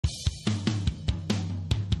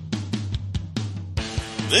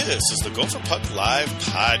This is the Gopher Puck Live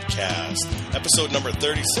Podcast, episode number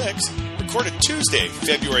 36, recorded Tuesday,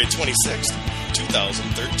 February 26th,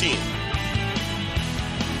 2013.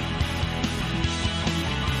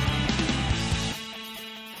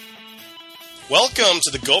 Welcome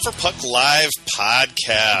to the Gopher Puck Live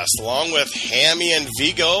Podcast. Along with Hammy and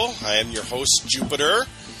Vigo, I am your host, Jupiter.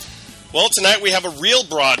 Well, tonight we have a real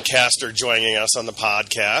broadcaster joining us on the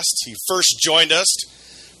podcast. He first joined us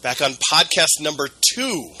back on podcast number 2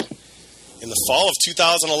 in the fall of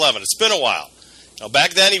 2011. It's been a while. Now,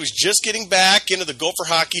 back then, he was just getting back into the Gopher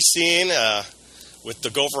hockey scene with the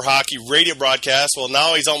Gopher hockey radio broadcast. Well,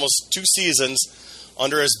 now he's almost 2 seasons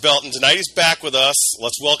under his belt, and tonight he's back with us.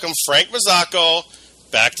 Let's welcome Frank Mazzocco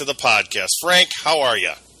back to the podcast. Frank, how are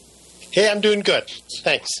you? Hey, I'm doing good.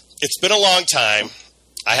 Thanks. It's been a long time.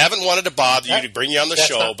 I haven't wanted to bother you to bring you on the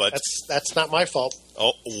show, but that's not my fault.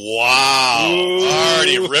 Oh, wow. Ooh.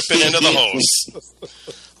 Already ripping into the host.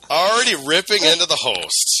 Already ripping into the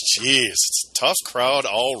host. Jeez, it's a tough crowd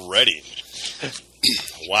already.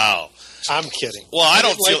 Wow. I'm kidding. Well, I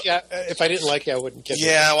don't feel... if I didn't like you, I wouldn't kid you.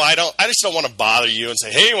 Yeah, well, I just don't want to bother you and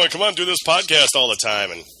say, hey, you want to come on and do this podcast all the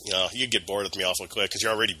time? And, you know, you get bored with me awfully quick because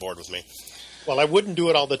you're already bored with me. Well, I wouldn't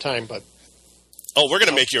do it all the time, but... Oh, we're going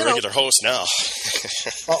to make you a regular host now.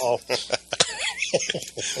 Uh-oh.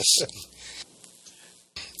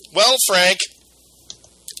 Well, Frank,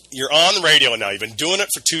 you're on the radio now.'ve been doing it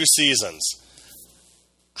for 2 seasons.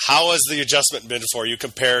 How has the adjustment been for you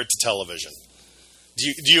compared to television?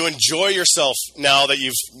 Do you enjoy yourself now that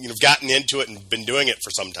you've gotten into it and been doing it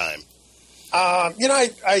for some time?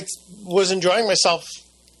 I was enjoying myself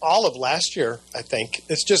all of last year, I think.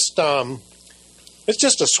 It's just a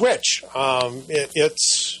switch.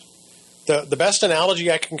 It's the best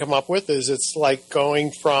analogy I can come up with is it's like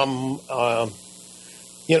going from a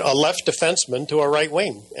left defenseman to a right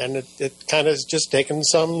wing, and it kind of has just taken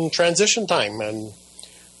some transition time. And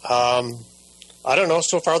I don't know.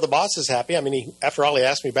 So far, the boss is happy. I mean, after all, he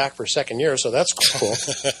asked me back for a second year, so that's cool.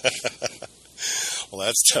 Well,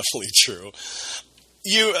 that's definitely true.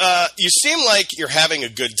 You seem like you're having a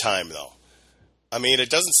good time, though. I mean, it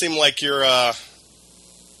doesn't seem like you're as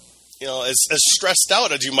stressed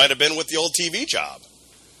out as you might have been with the old TV job.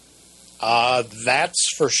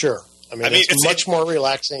 That's for sure. I mean it's much more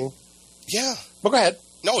relaxing. Yeah. Well, go ahead.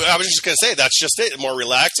 No, I was just going to say, that's just it. More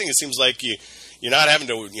relaxing. It seems like you're not having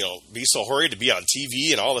to, be so hurried to be on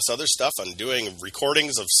TV and all this other stuff and doing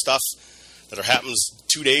recordings of stuff that happens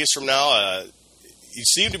 2 days from now. You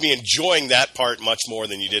seem to be enjoying that part much more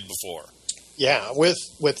than you did before. Yeah. With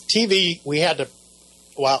TV, we had to,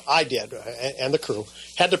 I did, and the crew,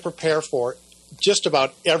 had to prepare for just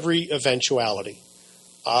about every eventuality.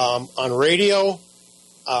 On radio,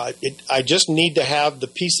 I just need to have the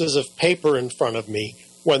pieces of paper in front of me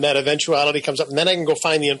when that eventuality comes up, and then I can go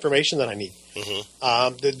find the information that I need.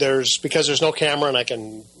 Mm-hmm. Because there's no camera, and I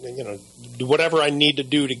can do whatever I need to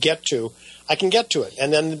do to get to, I can get to it.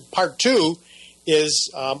 And then part 2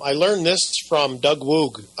 is I learned this from Doug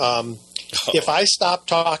Woog. If I stop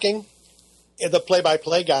talking, the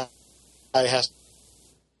play-by-play guy has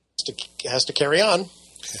to carry on.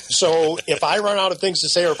 So if I run out of things to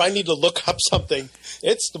say, or if I need to look up something,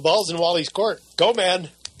 it's the ball's in Wally's court. Go, man.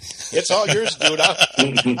 It's all yours, dude.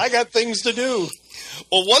 I got things to do.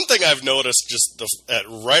 Well, one thing I've noticed just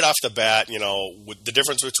right off the bat, with the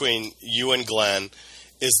difference between you and Glenn,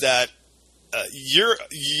 is that you're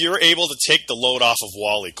able to take the load off of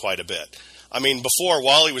Wally quite a bit. I mean, before,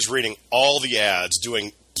 Wally was reading all the ads,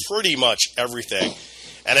 doing pretty much everything,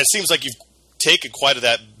 and it seems like you've taken quite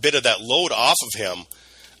a bit of that load off of him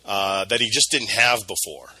that he just didn't have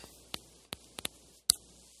before.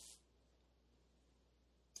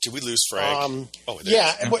 Did we lose Frank?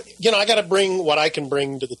 Yeah. I got to bring what I can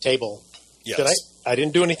bring to the table. Yes. Did I? I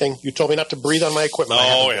didn't do anything. You told me not to breathe on my equipment.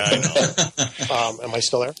 Oh, yeah, I know. Am I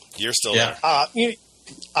still there? You're still there.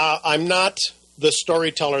 I'm not the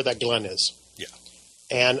storyteller that Glenn is. Yeah.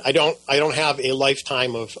 And I don't have a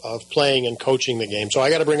lifetime of playing and coaching the game. So I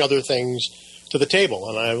got to bring other things to the table.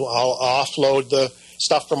 And I'll offload the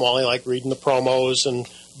stuff from Wally, like reading the promos and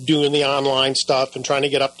doing the online stuff and trying to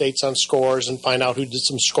get updates on scores and find out who did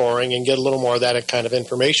some scoring and get a little more of that kind of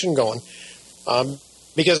information going.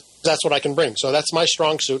 Because that's what I can bring. So that's my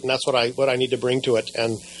strong suit, and that's what I need to bring to it.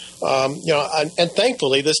 And and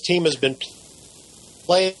thankfully this team has been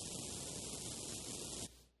playing.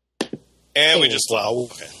 And we just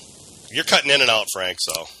lost. Okay. You're cutting in and out, Frank.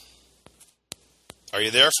 So, are you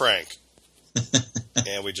there, Frank?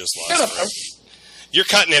 And we just lost. Frank. You're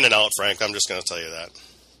cutting in and out, Frank. I'm just going to tell you that.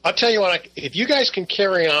 I'll tell you what. If you guys can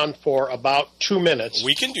carry on for about 2 minutes,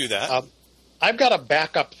 we can do that. I've got a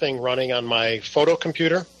backup thing running on my photo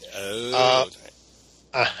computer. Oh,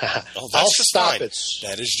 I'll stop fine. it.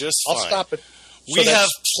 That is just fine. I'll stop it. We have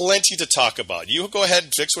plenty to talk about. You go ahead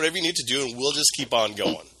and fix whatever you need to do, and we'll just keep on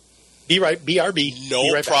going. BRB.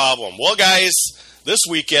 No problem. Well, guys, this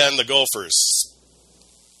weekend, the Gophers,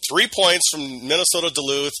 3 points from Minnesota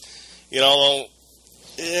Duluth. I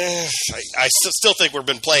still think we've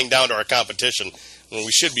been playing down to our competition when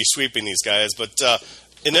we should be sweeping these guys. But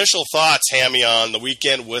initial thoughts, Hammy, on the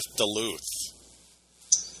weekend with Duluth?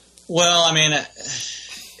 Well, I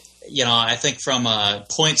think from a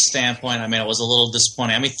point standpoint, it was a little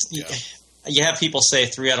disappointing. You have people say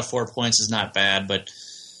 3 out of 4 points is not bad, but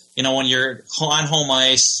when you're on home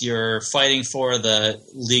ice, you're fighting for the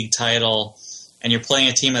league title, and you're playing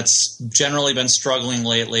a team that's generally been struggling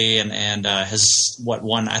lately and has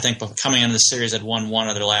won, I think, coming into the series had won 1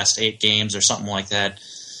 of their last 8 games or something like that.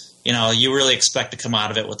 You really expect to come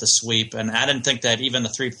out of it with a sweep. And I didn't think that even the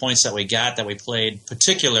 3 points that we got, that we played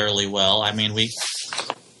particularly well. We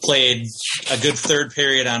played a good third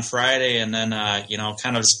period on Friday, and then, we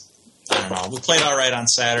played all right on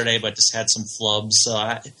Saturday, but just had some flubs.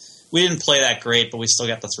 So we didn't play that great, but we still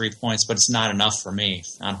got the 3 points, but it's not enough for me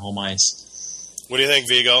on home ice. What do you think,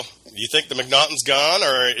 Vigo? Do you think the McNaughton's gone,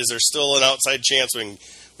 or is there still an outside chance we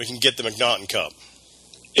can get the McNaughton Cup?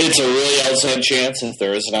 It's a really outside chance, if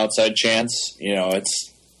there is an outside chance.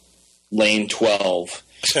 It's lane 12.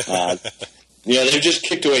 They've just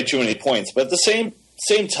kicked away too many points. But at the same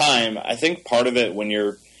time, I think part of it, when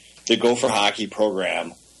you're the Gopher hockey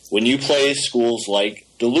program, when you play schools like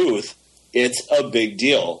Duluth, it's a big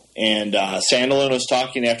deal. And Sandelin was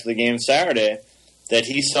talking after the game Saturday that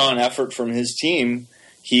he saw an effort from his team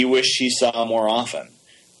he wished he saw more often.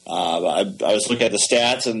 I was looking at the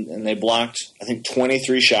stats, and they blocked, I think,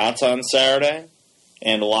 23 shots on Saturday.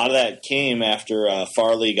 And a lot of that came after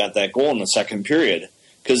Farley got that goal in the second period,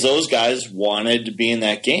 because those guys wanted to be in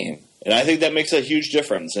that game. And I think that makes a huge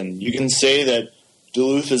difference. And you can say that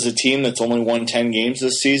Duluth is a team that's only won 10 games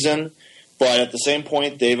this season, but at the same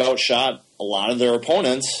point, they've outshot a lot of their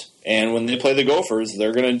opponents. And when they play the Gophers,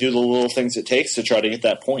 they're going to do the little things it takes to try to get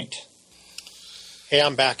that point. Hey,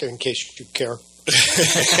 I'm back in case you care.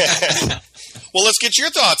 Well, let's get your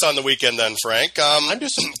thoughts on the weekend then, Frank. I'm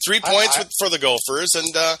just 3 points for the Gophers,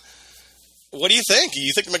 and what do you think? Do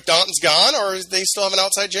you think McNaughton's gone, or do they still have an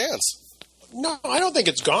outside chance? No, I don't think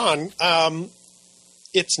it's gone.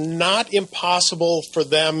 It's not impossible for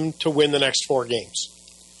them to win the next 4 games.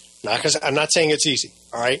 Because I'm not saying it's easy.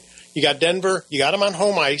 All right, you got Denver, you got them on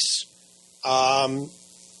home ice.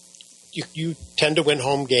 You tend to win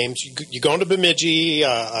home games. You go into Bemidji,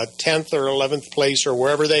 10th or 11th place or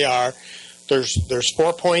wherever they are. There's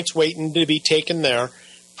 4 points waiting to be taken there.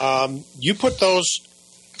 You put those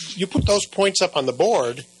points up on the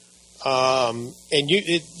board, and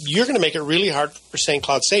you're going to make it really hard for St.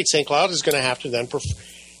 Cloud State. St. Cloud is going to have to then. We're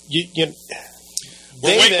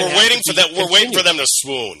waiting for them to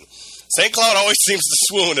swoon. St. Cloud always seems to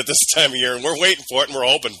swoon at this time of year, and we're waiting for it, and we're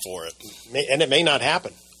hoping for it. And it may not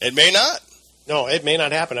happen. It may not. No, it may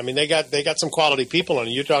not happen. They got some quality people on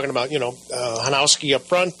it. You're talking about, Hanowski up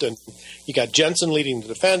front, and you got Jensen leading the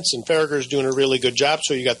defense, and Farragher's doing a really good job.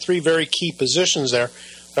 So you got 3 very key positions there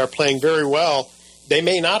that are playing very well. They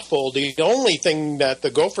may not fold. The only thing that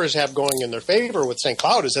the Gophers have going in their favor with St.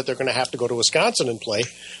 Cloud is that they're going to have to go to Wisconsin and play.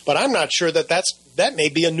 But I'm not sure that may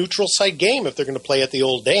be a neutral site game if they're going to play at the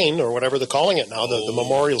Old Dane or whatever they're calling it now, the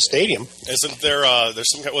Memorial Stadium. Isn't there? There's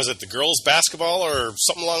some. Was it the girls' basketball or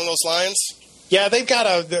something along those lines? Yeah, they've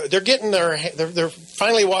got they're getting they're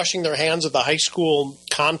finally washing their hands of the high school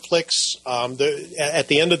conflicts. At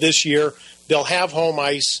the end of this year, they'll have home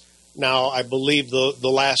ice now. I believe the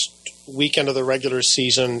last weekend of the regular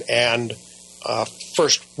season and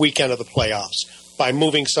first weekend of the playoffs by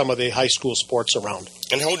moving some of the high school sports around.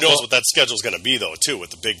 And who knows what that schedule's going to be, though, too,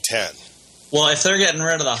 with the Big Ten. Well, if they're getting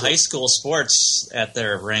rid of the high school sports at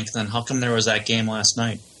their rink, then how come there was that game last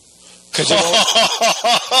night? It's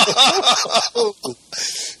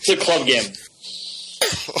a club game.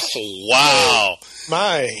 Wow.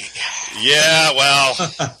 My. Yeah, well,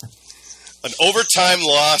 an overtime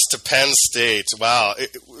loss to Penn State. Wow.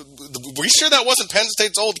 Were you sure that wasn't Penn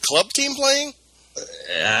State's old club team playing?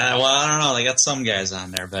 Well, I don't know. They got some guys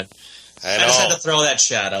on there, but I just had to throw that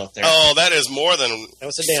shot out there. Oh, that is more than that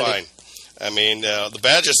was a dandy. Fine. The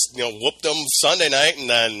Badgers, whooped them Sunday night, and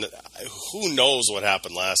then who knows what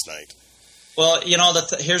happened last night. Well,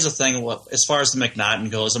 here's the thing. As far as the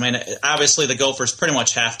McNaughton goes, obviously the Gophers pretty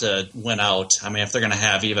much have to win out. If they're going to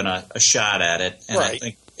have even a shot at it. And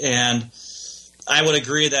right. I would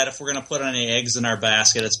agree that if we're going to put any eggs in our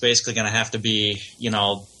basket, it's basically going to have to be,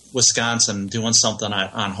 Wisconsin doing something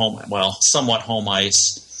on somewhat home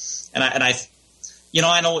ice. And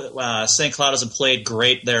I know St. Cloud hasn't played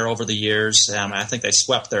great there over the years. I think they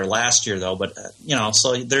swept there last year, though. But,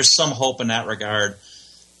 so there's some hope in that regard.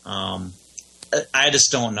 I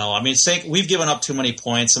just don't know. I mean, we've given up too many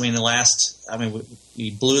points. I mean,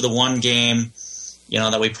 we blew the one game,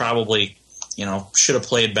 that we probably, should have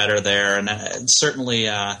played better there. And certainly,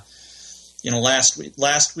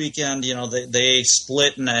 last weekend, they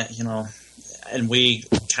split and we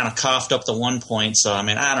kind of coughed up the 1 point. So, I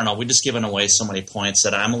mean, I don't know. We've just given away so many points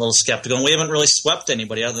that I'm a little skeptical. And we haven't really swept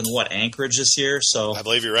anybody other than, Anchorage this year. So I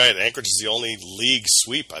believe you're right. Anchorage is the only league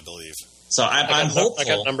sweep, I believe. So I'm hopeful. I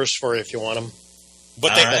got numbers for you if you want them.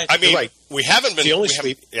 But right. We haven't been the only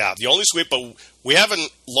sweep. Yeah, the only sweep. But we haven't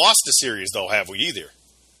lost a series, though, have we either?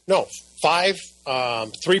 No, 5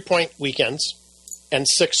 3-point weekends and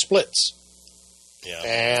 6 splits. Yeah,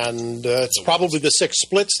 and it's probably the 6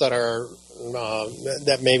 splits that are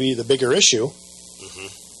that may be the bigger issue. Mm-hmm.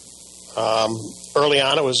 Early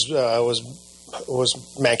on, it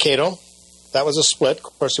was Mankato. That was a split. Of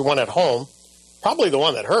course, we won at home. Probably the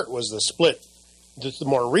one that hurt was the split, the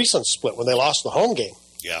more recent split when they lost the home game.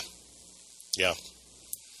 Yeah.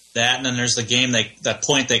 That, and then there's the game that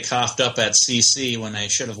point they coughed up at CC when they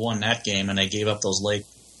should have won that game, and they gave up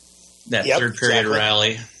third period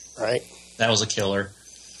rally. Right. That was a killer.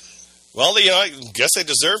 Well, I guess they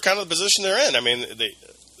deserve kind of the position they're in. I mean, they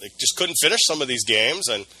just couldn't finish some of these games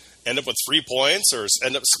and end up with 3 points or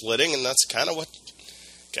end up splitting, and that's kind of what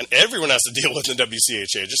everyone has to deal with in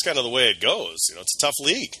WCHA. Just kind of the way it goes. It's a tough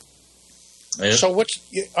league. So all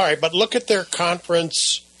right, but look at their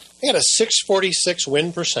conference. They had a .646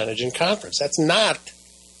 win percentage in conference. That's not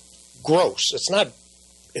gross. It's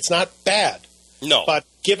not bad. No. But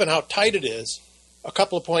given how tight it is, a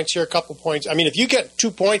couple of points here, a couple of points. I mean, if you get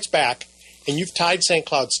 2 points back and you've tied St.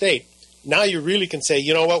 Cloud State, now you really can say,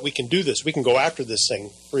 you know what, we can do this. We can go after this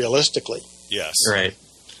thing realistically. Yes. Right.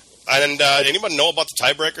 And anyone know about the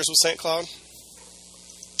tiebreakers with St. Cloud?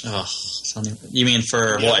 Oh, you mean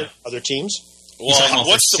for what? Other teams? You talking about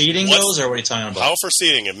for seeding those, or what are you talking about? How for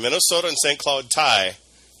seeding? If Minnesota and St. Cloud tie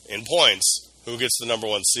in points, who gets the number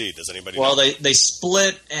 1 seed? Does anybody know? Well, they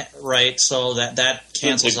split, right, so that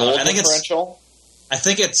cancels out. I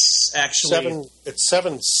think it's actually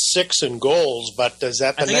 7-6 in goals, but does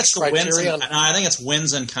that the next criteria? I think it's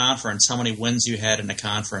wins in conference. How many wins you had in a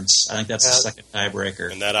conference? I think that's the second tiebreaker,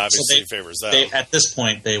 and that obviously favors them. At this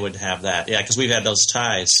point, they would have that, because we've had those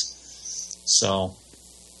ties, so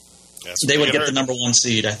they would get the number 1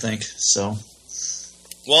 seed, I think. So,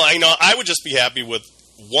 well, I would just be happy with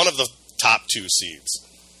one of the top 2 seeds.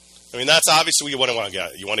 I mean, that's obviously what you want to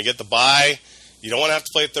get. You want to get the bye. You don't want to have to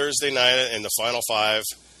play Thursday night in the Final 5.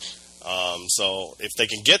 So if they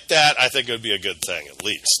can get that, I think it would be a good thing, at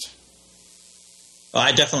least. Well,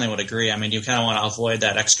 I definitely would agree. I mean, you kind of want to avoid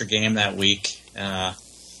that extra game that week. And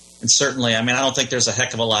certainly, I mean, I don't think there's a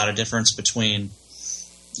heck of a lot of difference between,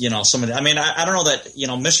 some of the – I mean, I don't know that,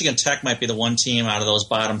 Michigan Tech might be the one team out of those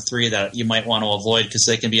bottom 3 that you might want to avoid because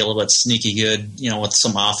they can be a little bit sneaky good, with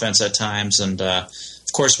some offense at times. And, of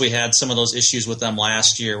course, we had some of those issues with them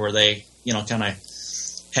last year where they – kind of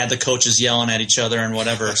had the coaches yelling at each other and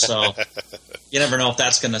whatever. So you never know if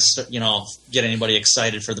that's going to, get anybody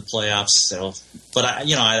excited for the playoffs. So, but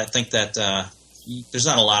I think that there's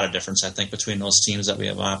not a lot of difference, I think, between those teams that we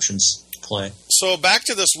have options to play. So back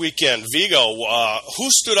to this weekend, Vigo,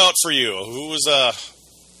 who stood out for you? Who was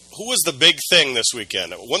the big thing this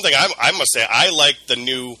weekend? One thing I must say, I liked the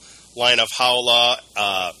new line of Howla,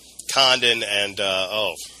 Condon, and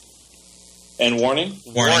and Warning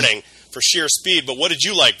for sheer speed, but what did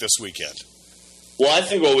you like this weekend? Well, I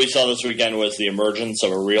think what we saw this weekend was the emergence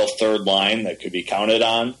of a real third line that could be counted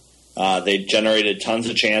on. They generated tons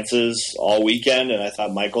of chances all weekend, and I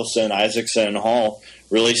thought Michelson, Isaacson, and Hall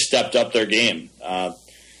really stepped up their game.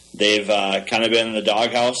 They've kind of been in the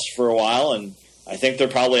doghouse for a while, and I think they're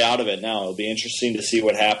probably out of it now. It'll be interesting to see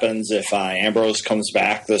what happens if Ambrose comes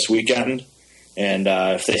back this weekend and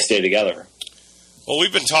if they stay together. Well,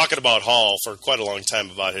 we've been talking about Hall for quite a long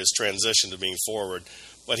time about his transition to being forward,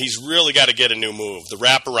 but he's really got to get a new move. The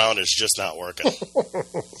wraparound is just not working.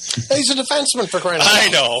 He's a defenseman, for crying out loud. I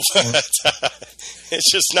know.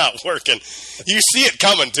 It's just not working. You see it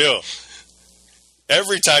coming, too.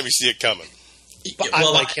 Every time you see it coming. But I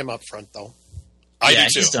like him up front, though. I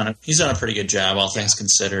do, too. He's done a pretty good job, all things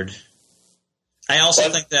considered. I also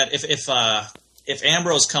think that if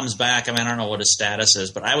Ambrose comes back, I mean, I don't know what his status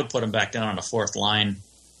is, but I would put him back down on the fourth line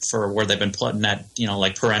for where they've been putting that,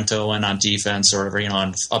 like Parento and on defense or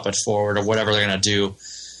whatever, up at forward or whatever they're going to do.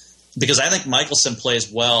 because I think Michelson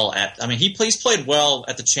plays well he's played well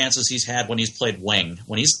at the chances he's had when he's played wing.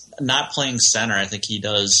 When he's not playing center, I think he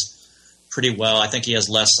does pretty well. I think he has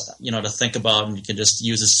less, to think about, and you can just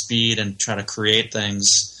use his speed and try to create things.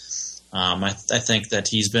 I think that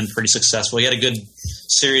he's been pretty successful. He had a good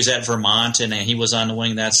series at Vermont, and he was on the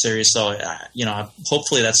wing that series. So,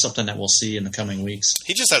 hopefully that's something that we'll see in the coming weeks.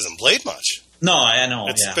 He just hasn't played much. No, I know.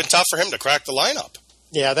 It's been tough for him to crack the lineup.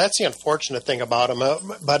 Yeah, that's the unfortunate thing about him.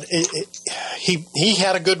 But he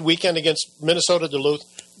had a good weekend against Minnesota Duluth,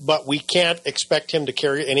 but we can't expect him to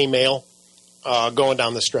carry any mail going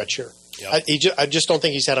down the stretch here. Yep. I just don't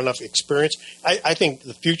think he's had enough experience. I think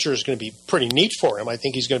the future is going to be pretty neat for him. I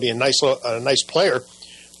think he's going to be a nice player,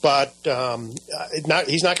 but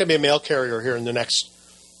he's not going to be a mail carrier here in the next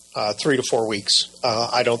 3 to 4 weeks.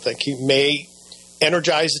 I don't think. He may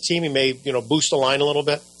energize the team. He may boost the line a little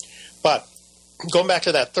bit. But going back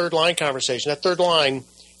to that third line conversation, that third line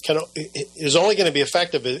is only going to be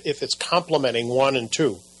effective if it's complementing 1 and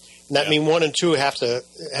 2. And that means 1 and 2 have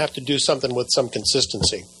to do something with some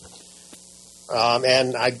consistency.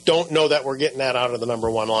 And I don't know that we're getting that out of the number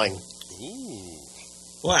 1 line. Ooh.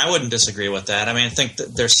 Well, I wouldn't disagree with that. I think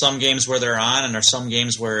that there's some games where they're on, and there's some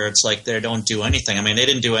games where it's like they don't do anything. They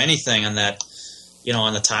didn't do anything in that,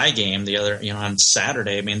 in the tie game the other, on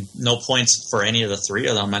Saturday. No points for any of the 3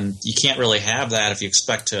 of them, and you can't really have that if you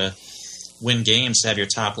expect to win games to have your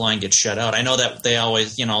top line get shut out. I know that they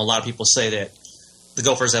always, a lot of people say that the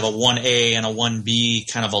Gophers have a 1A and a 1B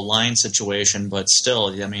kind of a line situation, but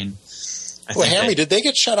still, Hammy, did they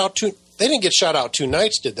get shut out They didn't get shut out 2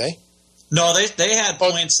 nights, did they? No, they had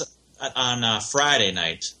points on Friday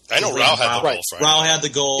night. I know Rao had the goal Friday. Rao had the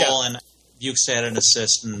goal, and Bukes had an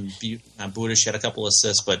assist, and Budish had a couple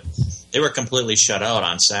assists, but they were completely shut out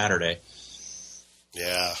on Saturday.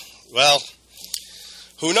 Yeah. Well,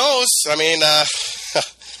 who knows?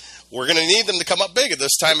 We're going to need them to come up big at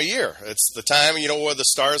this time of year. It's the time, where the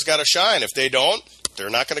stars got to shine. If they don't, they're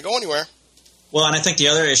not going to go anywhere. Well, and I think the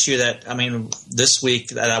other issue that, this week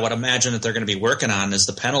that I would imagine that they're going to be working on is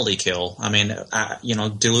the penalty kill.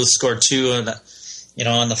 Duluth scored 2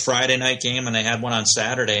 on the Friday night game, and they had one on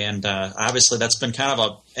Saturday. And obviously that's been kind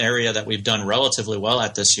of an area that we've done relatively well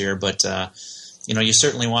at this year. But, you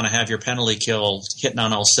certainly want to have your penalty kill hitting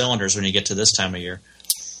on all cylinders when you get to this time of year.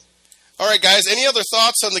 All right, guys, any other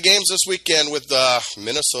thoughts on the games this weekend with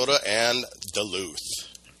Minnesota and Duluth?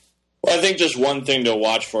 Well, I think just one thing to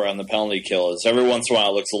watch for on the penalty kill is every once in a while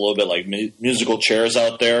it looks a little bit like musical chairs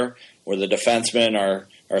out there where the defensemen are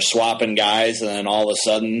swapping guys, and then all of a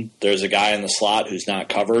sudden there's a guy in the slot who's not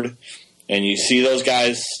covered. And you see those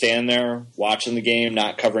guys stand there watching the game,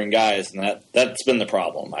 not covering guys, and that's been the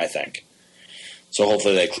problem, I think. So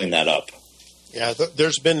hopefully they clean that up. Yeah,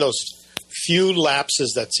 there's been those few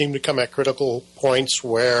lapses that seem to come at critical points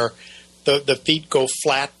where the feet go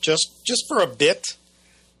flat just for a bit.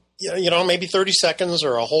 Maybe 30 seconds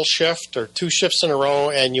or a whole shift or 2 shifts in a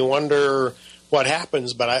row, and you wonder what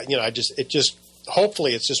happens. But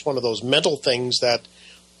hopefully it's just one of those mental things that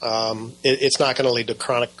it's not going to lead to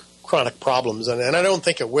chronic problems, and I don't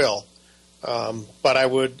think it will. But I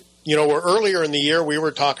would, we're earlier in the year we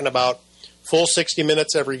were talking about full 60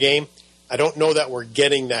 minutes every game. I don't know that we're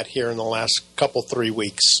getting that here in the last 3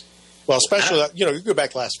 weeks. Well, especially you go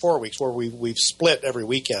back the last 4 weeks where we've split every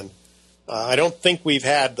weekend. I don't think we've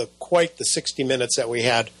had quite the 60 minutes that we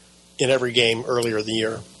had in every game earlier in the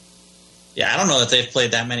year. Yeah, I don't know that they've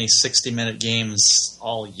played that many 60-minute games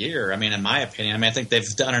all year. In my opinion, I think they've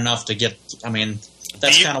done enough to get.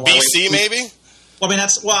 That's kind of why BC maybe. Well,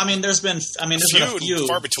 there's been a few.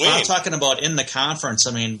 Far between. I'm talking about in the conference.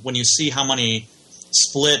 When you see how many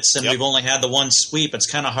splits and we've only had the one sweep, it's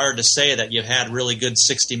kind of hard to say that you've had really good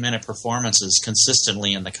 60-minute performances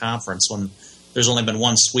consistently in the conference when there's only been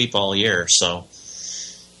one sweep all year. So,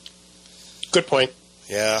 good point.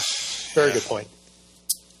 Yeah, very good point.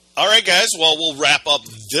 All right, guys. Well, we'll wrap up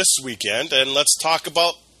this weekend, and let's talk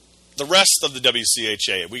about the rest of the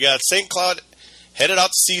WCHA. We got St. Cloud headed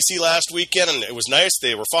out to CC last weekend, and it was nice.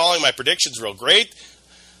 They were following my predictions real great.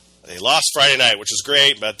 They lost Friday night, which was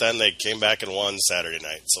great, but then they came back and won Saturday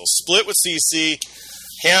night. So split with CC.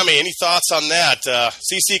 Hammy, any thoughts on that?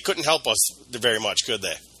 CC couldn't help us very much, could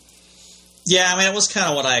they? Yeah, it was kind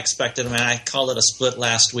of what I expected. I called it a split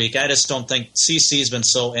last week. I just don't think CC's been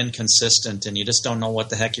so inconsistent, and you just don't know what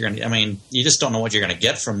the heck you're going to. You just don't know what you're going to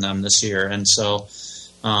get from them this year, and so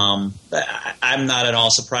I'm not at all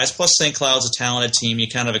surprised. Plus, St. Cloud's a talented team. You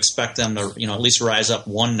kind of expect them to, at least rise up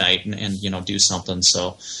one night and do something.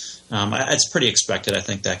 So it's pretty expected. I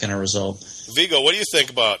think that kind of result. Vigo, what do you think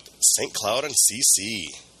about St. Cloud and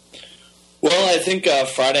CC? Well, I think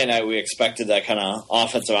Friday night we expected that kind of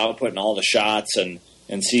offensive output and all the shots, and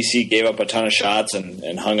CC gave up a ton of shots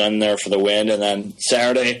and hung on there for the win. And then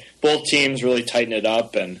Saturday, both teams really tightened it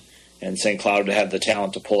up, and St. Cloud had the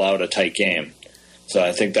talent to pull out a tight game. So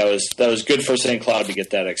I think that was good for St. Cloud to get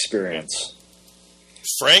that experience.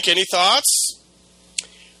 Frank, any thoughts?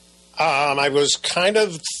 I was kind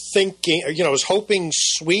of thinking, I was hoping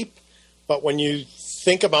sweep, but when you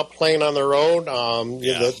think about playing on the road,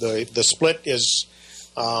 the split is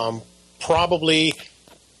probably.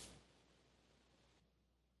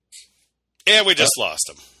 Yeah, we just lost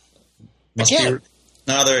him. Again.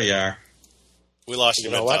 No, there you are. We lost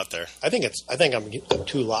you out there. I think I'm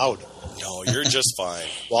too loud. No, you're just fine.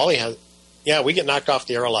 Wally has. Yeah, we get knocked off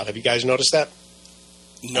the air a lot. Have you guys noticed that?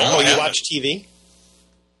 No, Oh, you watch TV?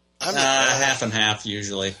 Half and half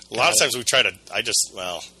usually. A lot of times we try to.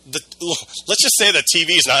 Let's just say that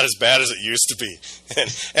TV is not as bad as it used to be,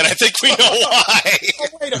 and I think we know why. Oh,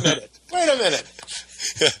 wait a minute.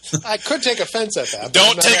 I could take offense at that.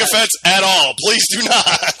 Don't take offense at all. Please do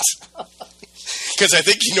not, because I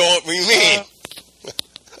think you know what we mean.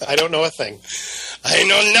 I don't know a thing. I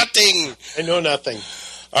know nothing.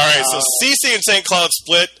 All right, so CC and St. Cloud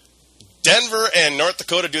split. Denver and North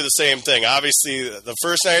Dakota do the same thing. Obviously, the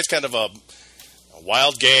first night it's kind of a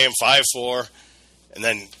wild game, 5-4, and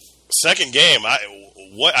then second game, I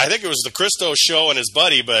think it was the Christo show and his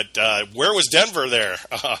buddy, but where was Denver there,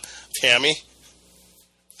 Tammy?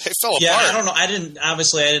 They fell apart. Yeah, I don't know. I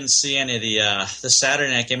didn't see any of the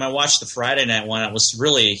Saturday night game. I watched the Friday night one. It was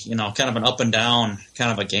really, kind of an up and down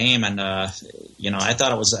kind of a game, and I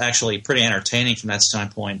thought it was actually pretty entertaining from that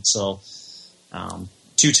standpoint. So.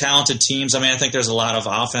 Two talented teams. I mean, I think there's a lot of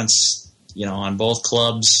offense, on both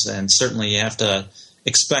clubs, and certainly you have to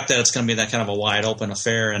expect that it's going to be that kind of a wide open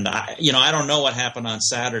affair. And I don't know what happened on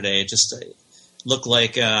Saturday. It just looked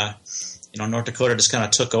like, North Dakota just kind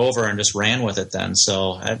of took over and just ran with it then.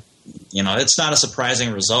 So, it's not a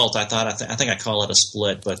surprising result. I think I call it a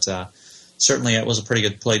split, but certainly it was a pretty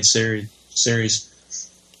good played series.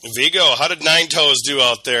 Vigo, how did Nine Toes do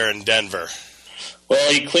out there in Denver?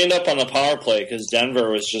 Well, he cleaned up on the power play because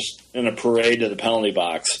Denver was just in a parade to the penalty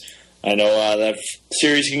box. I know that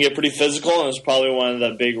series can get pretty physical, and it's probably one of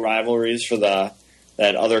the big rivalries for that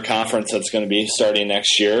other conference that's going to be starting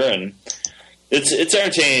next year. And it's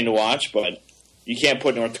entertaining to watch, but you can't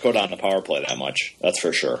put North Dakota on the power play that much. That's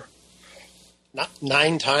for sure. Not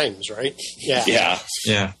 9 times, right? Yeah. Yeah. Is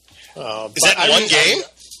that one game?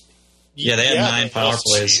 Yeah, they had 9 power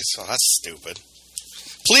plays. Geez, oh, that's stupid.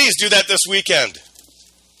 Please do that this weekend.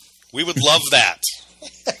 We would love that.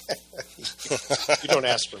 You don't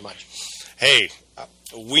ask for much. Hey,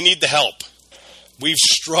 we need the help. We've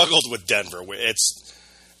struggled with Denver. We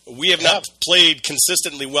have not played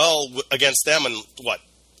consistently well against them in,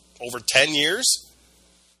 over 10 years?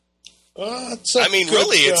 Going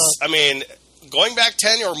back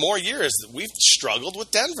 10 or more years, we've struggled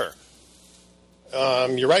with Denver.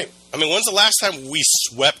 You're right. I mean, when's the last time we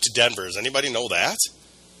swept Denver? Does anybody know that?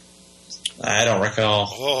 I don't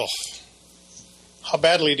recall. Oh. How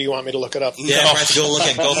badly do you want me to look it up? Yeah, I have to go look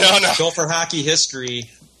at Gopher hockey history.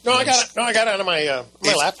 No, I got it on my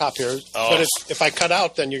laptop here. Oh. But if I cut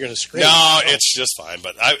out, then you're going to scream. No, it's just fine.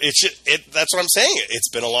 But that's what I'm saying. It's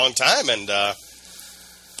been a long time, and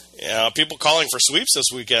people calling for sweeps this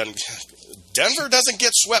weekend. Denver doesn't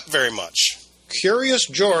get swept very much. Curious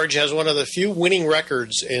George has one of the few winning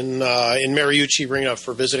records in Mariucci Arena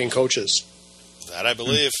for visiting coaches. That I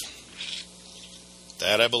believe.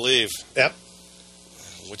 Yep.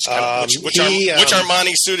 Which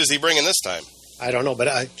Armani suit is he bringing this time? I don't know, but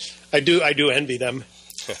I do envy them.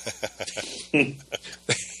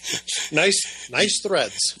 Nice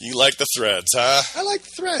threads. You like the threads, huh? I like the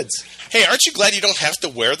threads. Hey, aren't you glad you don't have to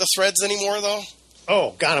wear the threads anymore, though?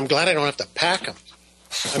 Oh, God, I'm glad I don't have to pack them.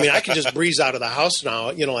 I mean, I can just breeze out of the house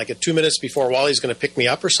now, like at 2 minutes before Wally's going to pick me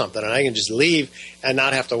up or something, and I can just leave and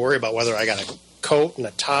not have to worry about whether I got a coat and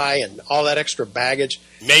a tie and all that extra baggage.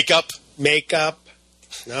 Makeup.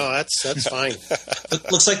 No, that's fine.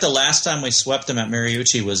 It looks like the last time we swept them at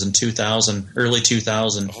Mariucci was in 2000, early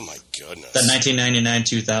 2000. Oh, my goodness. The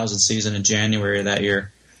 1999-2000 season in January of that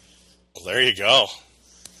year. Well, there you go.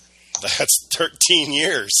 That's 13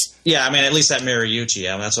 years. Yeah, I mean, at least at Mariucci.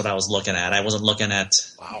 I mean, that's what I was looking at. I wasn't looking at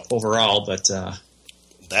overall, but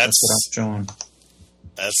that's what I'm showing.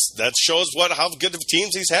 That shows how good of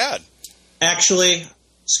teams he's had. Actually,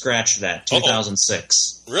 scratch that.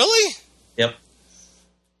 2006. Really? Yep.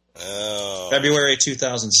 Oh. February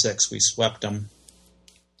 2006, we swept them.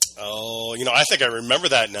 Oh, I think I remember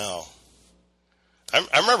that now.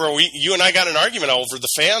 I remember you and I got an argument over the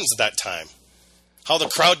fans at that time. how the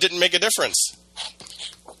crowd didn't make a difference.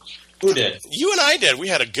 Who did? You and I did. We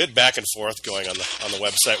had a good back and forth going on the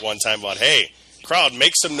website one time about, hey, crowd,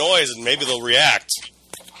 make some noise and maybe they'll react.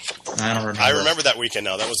 I don't remember. I remember that weekend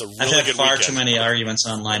now. That was a really I've had good far weekend. too many arguments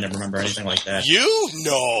online to remember anything like that. You?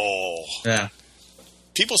 No. Yeah.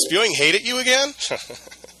 People spewing hate at you again?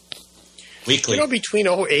 Weekly. You know, between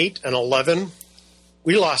 08 and 11,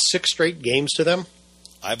 we lost 6 straight games to them.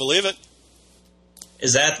 I believe it.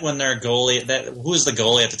 Is that when their goalie? Who was the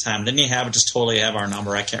goalie at the time? Didn't he totally have our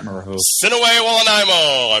number? I can't remember who. Sinaway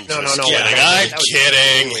Walanaimo. I'm just kidding. I'm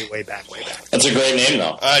kidding. Way back. That's a great name,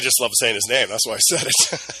 though. I just love saying his name. That's why I said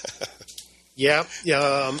it. Yeah,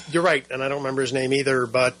 you're right, and I don't remember his name either.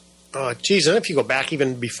 But, geez, and if you go back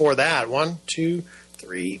even before that, 1, 2,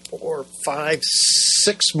 3, 4, 5,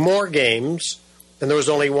 6 more games, and there was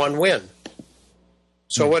only one win.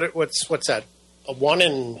 So what's that? A 1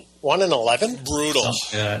 in 11? Brutal. Oh,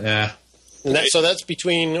 yeah. And that's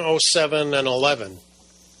between 07 and 11.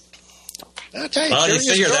 I'll tell you, Well, you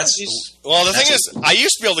figure Well, the thing is, I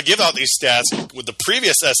used to be able to give out these stats. With the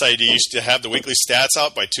previous SID, used to have the weekly stats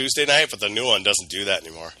out by Tuesday night, but the new one doesn't do that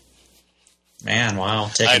anymore. Man, wow. I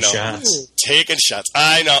Taking know. shots. Taking shots.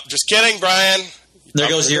 I know. Just kidding, Brian. There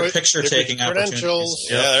goes your picture-taking credentials. opportunities.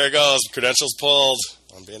 Yeah, there it goes. Credentials pulled.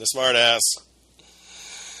 I'm being a smartass.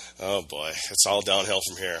 Oh, boy. It's all downhill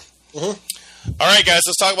from here. Mm-hmm. All right, guys,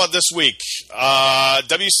 let's talk about this week.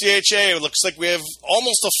 WCHA, it looks like we have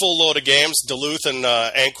almost a full load of games. Duluth and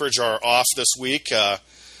Anchorage are off this week.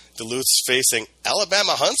 Duluth's facing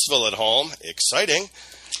Alabama Huntsville at home. Exciting.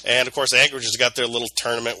 And, of course, Anchorage has got their little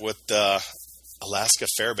tournament with Alaska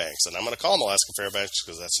Fairbanks. And I'm going to call them Alaska Fairbanks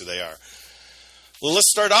because that's who they are. Well,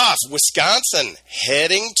 let's start off. Wisconsin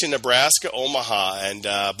heading to Nebraska, Omaha. And,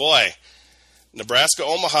 boy, Nebraska,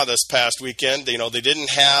 Omaha this past weekend, they didn't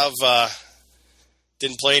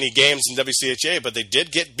play any games in WCHA, but they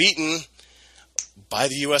did get beaten by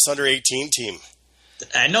the U.S. Under-18 team.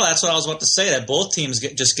 I know, that's what I was about to say, that both teams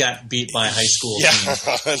just got beat by a high school team.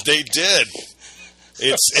 Yeah, they did.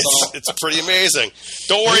 It's pretty amazing.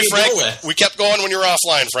 Don't worry, Frank. We kept going when you were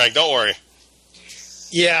offline, Frank. Don't worry.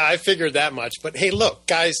 Yeah, I figured that much. But hey, look,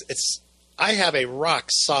 guys, I have a rock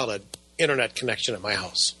solid internet connection at my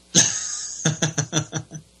house.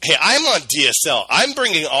 Hey, I'm on DSL. I'm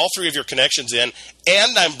bringing all 3 of your connections in,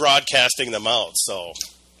 and I'm broadcasting them out. So,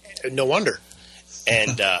 no wonder.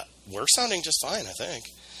 And we're sounding just fine, I think.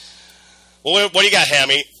 Well, what do you got,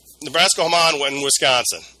 Hammy? Nebraska, Omaha, and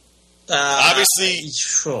Wisconsin. Obviously,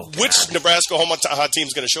 which Nebraska Omaha team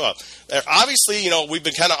is going to show up? Obviously, we've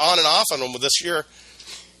been kind of on and off on them this year.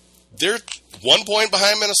 They're 1 point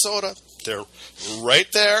behind Minnesota. They're right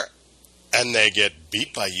there, and they get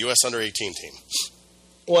beat by U.S. Under-18 team.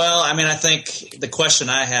 Well, I mean, I think the question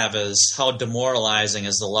I have is how demoralizing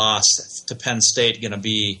is the loss to Penn State going to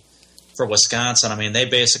be for Wisconsin? I mean, they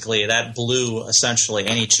basically, that blew essentially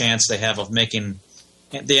any chance they have of making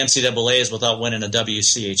the NCAAs without winning a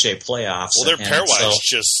WCHA playoffs. Well, their pairwise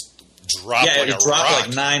just dropped like a rock. Yeah, it dropped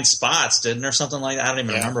like 9 spots, didn't it, or something like that? I don't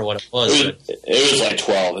even remember what it was. It was like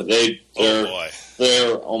 12.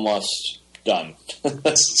 They're almost done.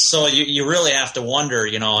 So you really have to wonder,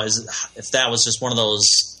 if that was just one of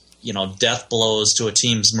those, death blows to a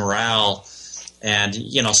team's morale. And,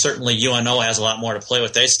 certainly UNO has a lot more to play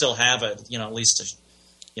with. They still have at least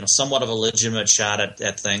somewhat of a legitimate shot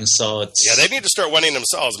at things. So they need to start winning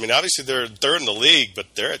themselves. I mean, obviously they're third in the league, but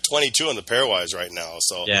they're at 22 in the pairwise right now.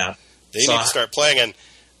 So they need to start playing. And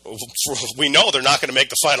we know they're not going to make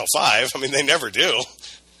the Final 5. I mean, they never do.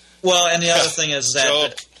 Well, and the other thing is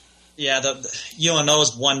that the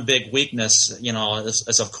UNO's one big weakness,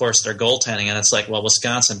 is of course their goaltending, and it's like, well,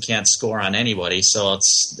 Wisconsin can't score on anybody, so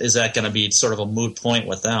is that going to be sort of a moot point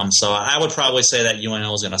with them? So I would probably say that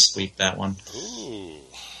UNO is going to sweep that one. Ooh,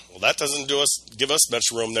 well, that doesn't give us much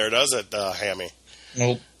room there, does it, Hammy?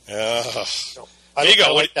 Nope. There you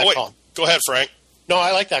go. Like that call. Go ahead, Frank. No,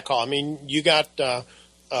 I like that call. I mean, you got.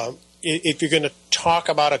 If you're going to talk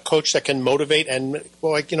about a coach that can motivate, and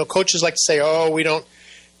coaches like to say, we don't.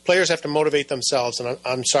 Players have to motivate themselves, and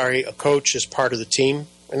I'm sorry, a coach is part of the team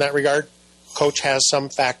in that regard. Coach has some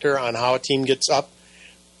factor on how a team gets up.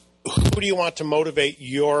 Who do you want to motivate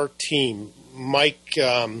your team, Mike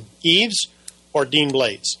Eves or Dean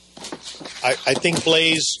Blaze? I think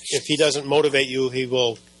Blaze, if he doesn't motivate you,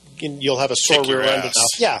 you'll have a sore rear end enough.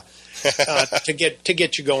 Yeah, to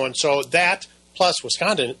get you going. So that plus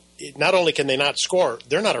Wisconsin, not only can they not score,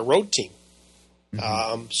 they're not a road team.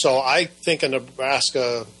 Mm-hmm. So I think a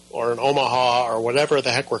Nebraska or an Omaha or whatever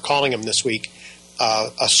the heck we're calling them this week,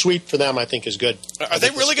 a sweep for them I think is good. Are they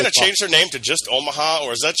really going to change their name to just Omaha,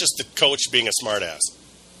 or is that just the coach being a smartass?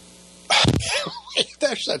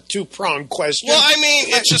 That's a two-pronged question. Well, I mean,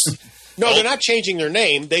 it's just... No, they're not changing their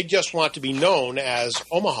name. They just want to be known as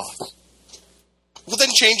Omaha. Well, then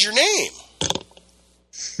change your name.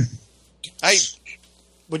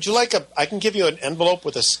 Would you like I can give you an envelope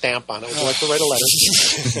with a stamp on it. Would you like to write a letter?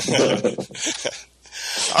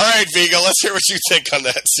 All right, Vigo, let's hear what you think on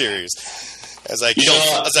that series as I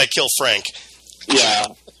kill Frank. Yeah.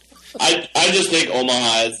 I just think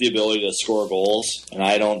Omaha has the ability to score goals, and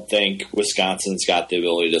I don't think Wisconsin's got the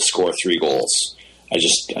ability to score 3 goals. I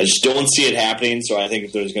just don't see it happening, so I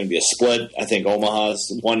think there's going to be a split. I think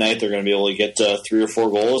Omaha's one night they're going to be able to get 3 or 4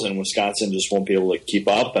 goals, and Wisconsin just won't be able to keep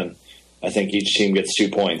up, and I think each team gets 2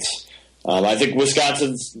 points. I think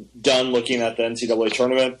Wisconsin's done looking at the NCAA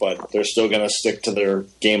tournament, but they're still going to stick to their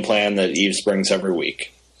game plan that Eves brings every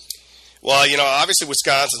week. Well, obviously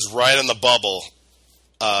Wisconsin's right on the bubble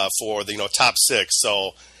for the top 6,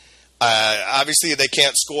 so obviously they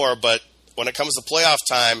can't score, but when it comes to playoff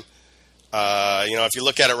time, if you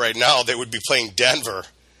look at it right now, they would be playing Denver.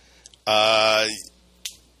 They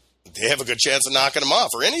have a good chance of knocking them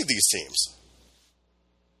off, or any of these teams.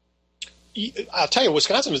 I'll tell you,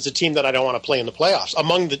 Wisconsin is a team that I don't want to play in the playoffs.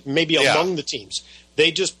 Among the teams,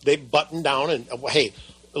 they button down and hey,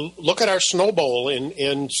 look at our Snow Bowl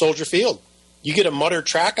in Soldier Field. You get a mudder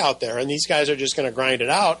track out there, and these guys are just going to grind it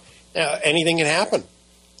out. Anything can happen,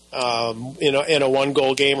 in a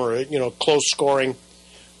 1-goal game or close scoring.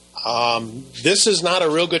 This is not a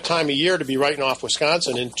real good time of year to be writing off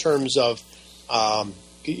Wisconsin in terms of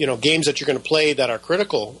games that you're going to play that are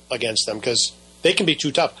critical against them, because they can be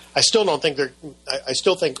too tough. I still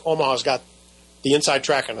think Omaha's got the inside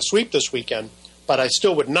track on a sweep this weekend, but I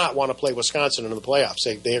still would not want to play Wisconsin in the playoffs.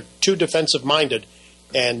 They're too defensive minded,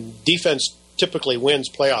 and defense typically wins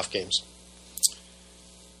playoff games.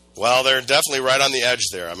 Well, they're definitely right on the edge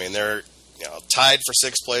there. I mean, they're tied for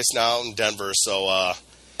 6th place now in Denver, so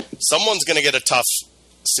someone's going to get a tough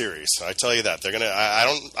series. I tell you that. They're going to. I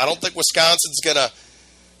don't think Wisconsin's going to.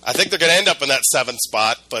 I think they're going to end up in that 7th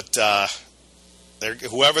spot, but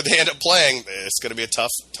whoever they end up playing, it's going to be a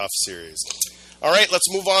tough series. All right,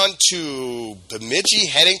 let's move on to Bemidji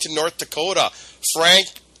heading to North Dakota. Frank,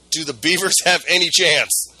 do the Beavers have any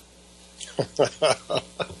chance? They're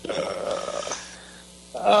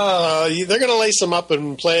going to lace them up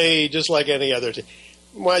and play just like any other team.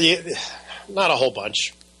 Well, not a whole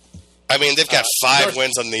bunch. I mean, they've got 5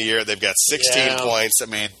 wins on the year. They've got 16 points. I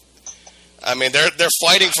mean, they're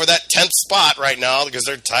fighting for that 10th spot right now because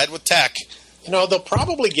they're tied with Tech. They'll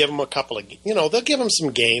probably give them a couple of. They'll give them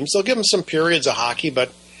some games. They'll give them some periods of hockey,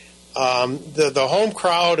 but the home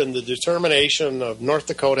crowd and the determination of North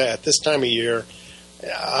Dakota at this time of year,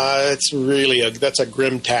 it's really that's a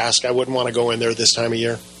grim task. I wouldn't want to go in there this time of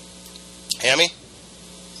year. Hammy?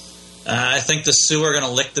 I think the Sioux are going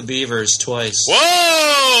to lick the Beavers twice.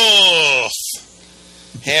 Whoa!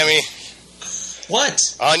 Hammy. What?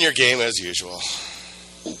 On your game as usual.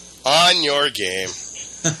 On your game.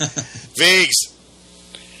 Vigs.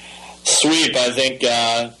 Sweep. I think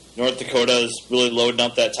North Dakota is really loading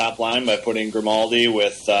up that top line by putting Grimaldi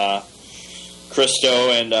with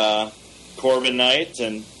Christo and Corbin Knight,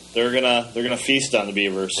 and they're gonna feast on the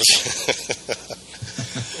Beavers.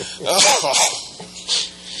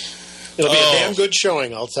 It'll be a damn good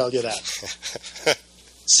showing, I'll tell you that.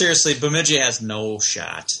 Seriously, Bemidji has no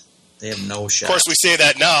shot. They have no shot. Of course, we say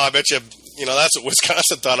that now. I bet you, that's what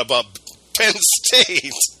Wisconsin thought about Penn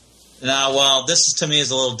State. No, well, this to me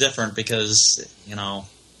is a little different because,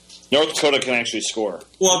 North Dakota can actually score.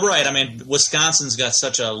 Well, right. I mean, Wisconsin's got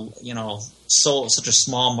such a, such a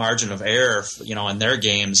small margin of error, in their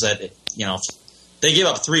games that, if they give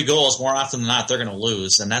up 3 goals, more often than not, they're going to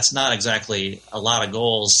lose. And that's not exactly a lot of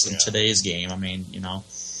goals in today's game. I mean,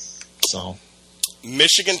 so.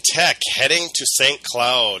 Michigan Tech heading to St.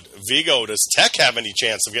 Cloud. Vigo, does Tech have any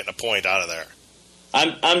chance of getting a point out of there?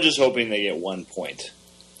 I'm just hoping they get 1 point.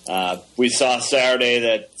 We saw Saturday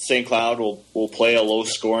that St. Cloud will play a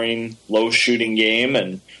low-scoring, low-shooting game,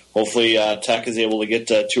 and hopefully Tech is able to get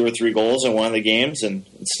 2 or 3 goals in one of the games and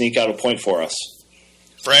sneak out a point for us.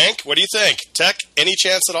 Frank, what do you think? Tech, any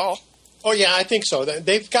chance at all? Oh yeah, I think so.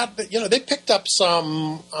 They've got, they picked up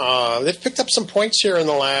some. They've picked up some points here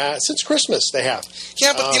since Christmas. They have.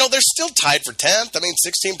 Yeah, but they're still tied for 10th. I mean,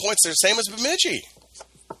 16 points. They're the same as Bemidji.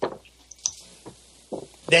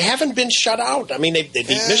 They haven't been shut out. I mean, they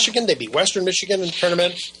beat Michigan. They beat Western Michigan in the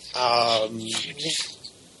tournament. I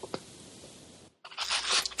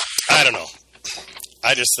don't know.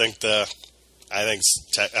 I just think I think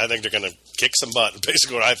they're going to kick some butt.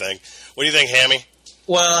 Basically, what I think. What do you think, Hammy?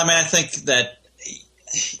 Well, I mean, I think that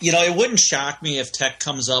it wouldn't shock me if Tech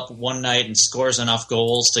comes up one night and scores enough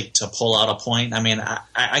goals to pull out a point. I mean,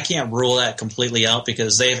 I can't rule that completely out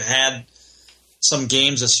because they've had some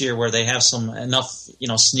games this year where they have enough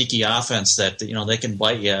sneaky offense that they can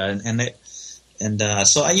bite you,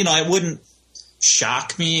 so it wouldn't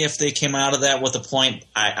shock me if they came out of that with a point.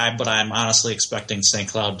 But I'm honestly expecting St.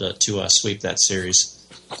 Cloud to sweep that series.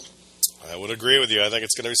 I would agree with you. I think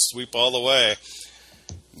it's going to sweep all the way.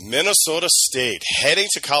 Minnesota State heading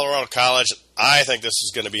to Colorado College. I think this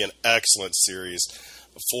is going to be an excellent series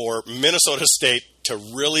for Minnesota State to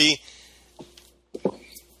really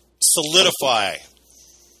solidify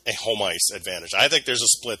a home ice advantage. I think there's a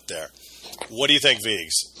split there. What do you think,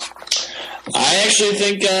 Viggs? I actually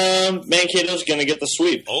think Mankato's going to get the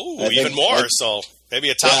sweep. Oh, even more. So maybe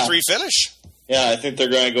a top 3 finish. Yeah, I think they're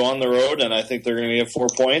going to go on the road, and I think they're going to get 4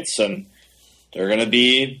 points, and they're going to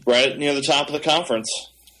be right near the top of the conference.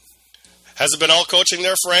 Has it been all coaching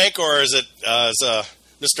there, Frank, or is it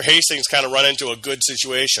Mr. Hastings kind of run into a good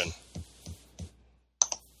situation?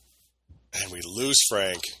 And we lose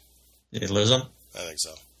Frank. Did you lose him? I think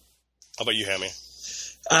so. How about you, Hammy?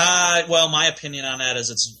 Well, my opinion on that is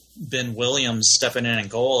it's been Williams stepping in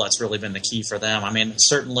goal. That's really been the key for them. I mean,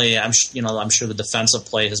 certainly, I'm sure the defensive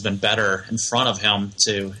play has been better in front of him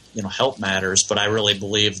to help matters. But I really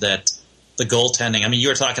believe that the goaltending. I mean, you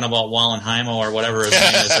were talking about Wallenheimo or whatever his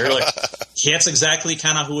name is earlier. That's exactly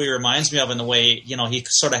kind of who he reminds me of in the way he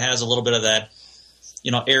sort of has a little bit of that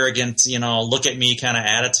arrogant look at me kind of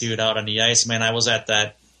attitude out on the ice. Man, I was at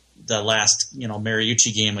the last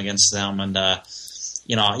Mariucci game against them, and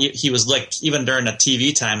he was like, even during the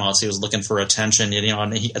TV timeouts, he was looking for attention,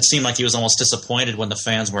 and it seemed like he was almost disappointed when the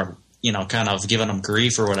fans were, kind of giving him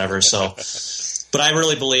grief or whatever. So, but I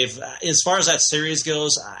really believe, as far as that series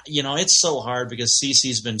goes, it's so hard because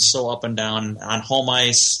CC's been so up and down on home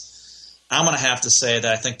ice. I'm going to have to say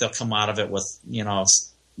that I think they'll come out of it with,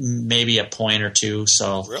 maybe a point or two.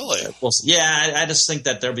 So really, I just think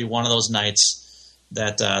that there'll be one of those nights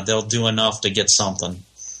that they'll do enough to get something.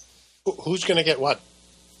 Who's going to get what?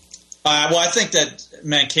 Well, I think that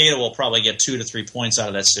Mankato will probably get 2 to 3 points out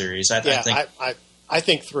of that series. I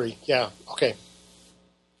think 3. Yeah. Okay.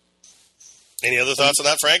 Any other thoughts on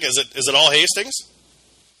that, Frank? Is it all Hastings,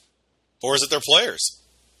 or is it their players?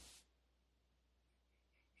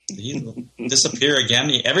 He disappear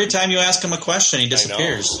again. Every time you ask him a question, he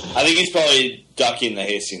disappears. I think he's probably ducking the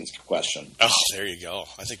Hastings question. Oh, there you go.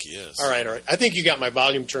 I think he is. All right. I think you got my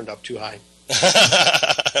volume turned up too high.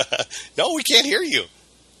 No, we can't hear you.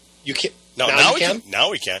 You can't. No, now we can.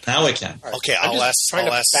 Now we can. Now we can. Right. Okay, I'll ask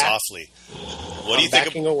softly. What do you think?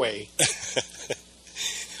 Backing away.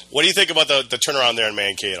 What do you think about the turnaround there in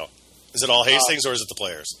Mankato? Is it all Hastings or is it the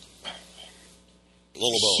players? A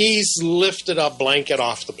little both. He's lifted a blanket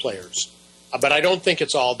off the players, but I don't think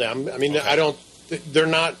it's all them. I mean, okay. They're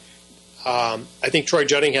not. I think Troy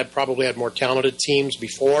Judding probably had more talented teams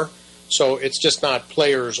before, so it's just not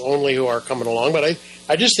players only who are coming along. But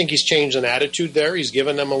I just think he's changed an attitude there. He's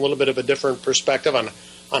given them a little bit of a different perspective on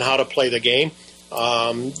how to play the game.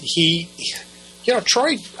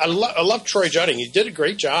 Troy. I love Troy Judding. He did a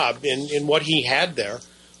great job in what he had there,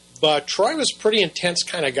 but Troy was a pretty intense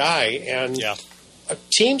kind of guy, and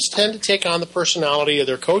teams tend to take on the personality of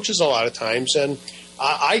their coaches a lot of times, and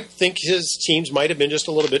I think his teams might have been just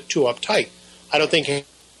a little bit too uptight. I don't think.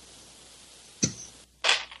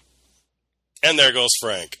 And there goes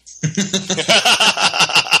Frank.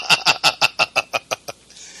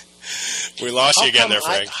 We lost you again there,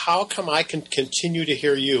 Frank. How come I can continue to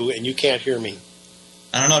hear you and you can't hear me?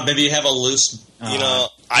 I don't know. Maybe you have a loose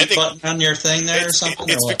I think button on your thing there or something?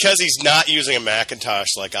 It's because he's not using a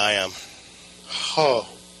Macintosh like I am. Oh.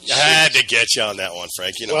 I had to get you on that one,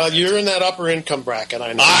 Frank. You're in that upper income bracket,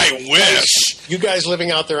 I know. I wish. You guys living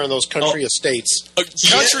out there on those country estates.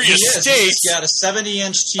 Country estates? He's got a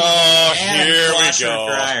 70-inch TV and here a washer we go.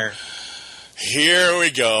 dryer. Here we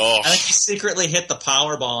go. I think he secretly hit the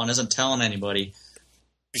Powerball and isn't telling anybody.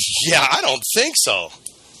 Yeah, I don't think so.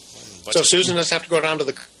 So Susan doesn't have to go down to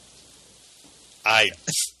the...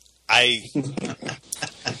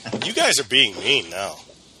 You guys are being mean now.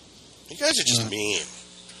 You guys are just mean.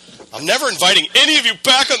 I'm never inviting any of you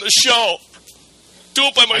back on the show. Do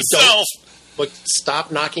it by myself. But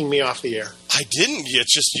stop knocking me off the air. I didn't.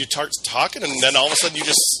 It's just you start talking, and then all of a sudden you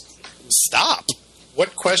just stop.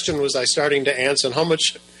 What question was I starting to answer, and how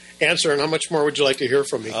much more would you like to hear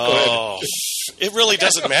from me? Go ahead. It really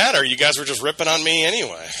doesn't matter. You guys were just ripping on me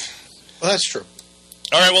anyway. Well, that's true.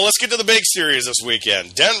 All right, well, let's get to the big series this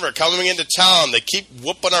weekend. Denver coming into town. They keep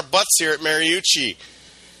whooping our butts here at Mariucci.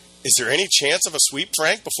 Is there any chance of a sweep,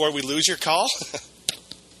 Frank, before we lose your call?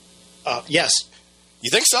 Yes. You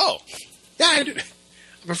think so? Yeah, I do.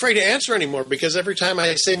 I'm afraid to answer anymore because every time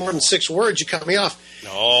I say more than 6 words, you cut me off.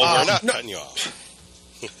 No, we're not cutting you off.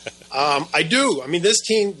 I do. I mean, this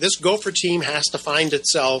Gopher team has to find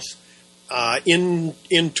itself in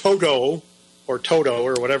Toto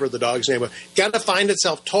or whatever the dog's name was. Got to find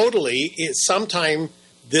itself totally sometime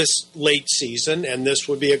this late season, and this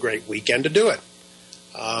would be a great weekend to do it.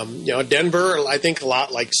 Denver, I think a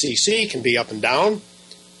lot like CC, can be up and down.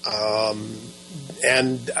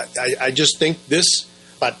 And I just think this,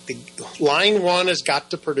 but the line one has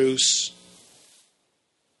got to produce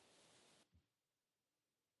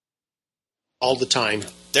all the time.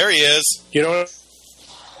 There he is. You know.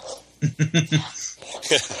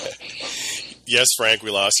 Yes, Frank,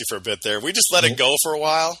 we lost you for a bit there. We just let it go for a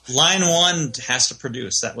while. Line one has to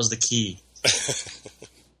produce. That was the key.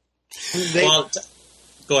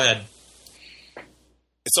 Go ahead.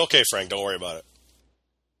 It's okay, Frank. Don't worry about it.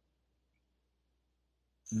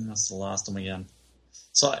 Must have lost him again.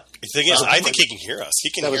 So the thing is, I think he can hear us. He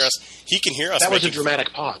can hear us. He can hear us. That was a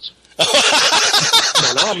dramatic pause.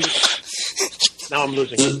 Now I'm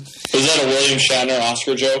losing. Is that a William Shatner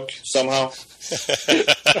Oscar joke somehow?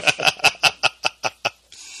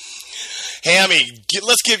 Hammy,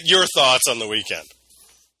 let's get your thoughts on the weekend.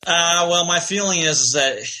 Well, my feeling is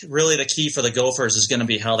that really the key for the Gophers is going to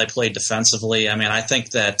be how they play defensively. I mean, I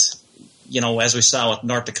think that, as we saw with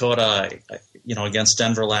North Dakota, against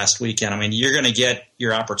Denver last weekend, I mean, you're going to get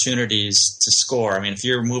your opportunities to score. I mean, if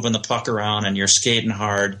you're moving the puck around and you're skating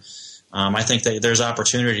hard, I think that there's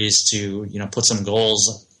opportunities to, put some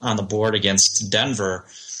goals on the board against Denver.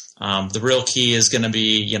 The real key is going to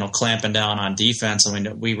be, clamping down on defense. I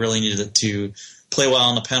mean, we really need to play well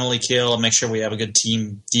on the penalty kill and make sure we have a good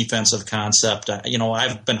team defensive concept.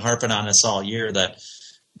 I've been harping on this all year that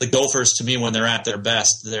the Gophers, to me, when they're at their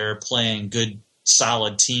best, they're playing good,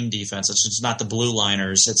 solid team defense. It's just not the blue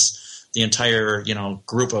liners. It's the entire,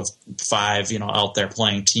 group of 5, out there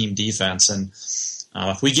playing team defense. And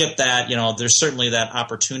if we get that, there's certainly that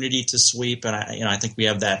opportunity to sweep. And I think we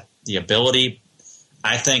have the ability.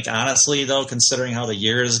 I think, honestly, though, considering how the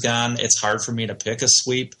year has gone, it's hard for me to pick a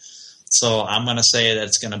sweep. So I'm going to say that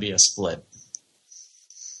it's going to be a split.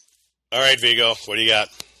 All right, Vigo, what do you got?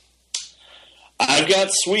 I've got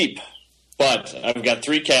sweep, but I've got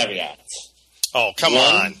 3 caveats. Oh, come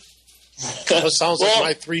on. That sounds like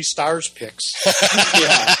my 3 stars picks.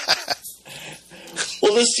 Yeah.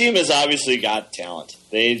 Well, this team has obviously got talent.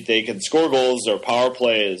 They can score goals. Their power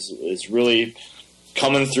play is really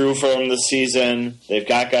coming through from the season. They've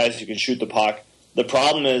got guys who can shoot the puck. The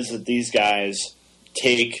problem is that these guys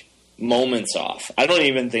take moments off. I don't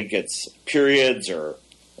even think it's periods or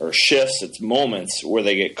shifts. It's moments where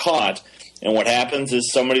they get caught. And what happens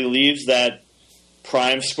is somebody leaves that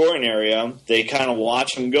prime scoring area. They kind of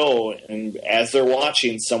watch them go. And as they're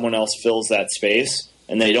watching, someone else fills that space.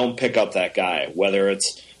 And they don't pick up that guy, whether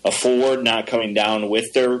it's a forward not coming down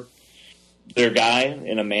with their guy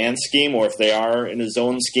in a man scheme, or if they are in a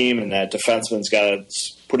zone scheme and that defenseman's got to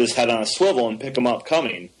put his head on a swivel and pick him up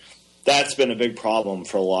coming. That's been a big problem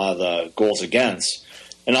for a lot of the goals against.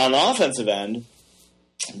 And on the offensive end,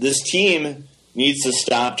 this team needs to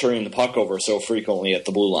stop turning the puck over so frequently at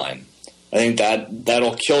the blue line. I think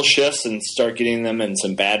that'll kill shifts and start getting them in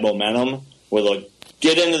some bad momentum where they'll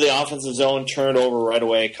get into the offensive zone, turn it over right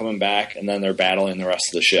away, coming back, and then they're battling the rest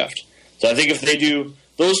of the shift. So I think if they do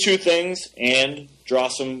those 2 things and draw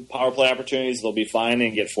some power play opportunities, they'll be fine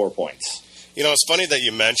and get 4 points. It's funny that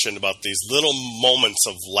you mentioned about these little moments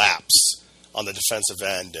of lapse on the defensive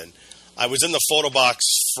end. And I was in the photo box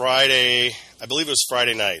Friday, I believe it was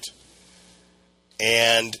Friday night.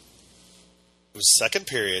 And it was second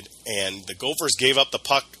period, and the Gophers gave up the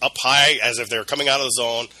puck up high as if they were coming out of the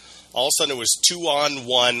zone. All of a sudden it was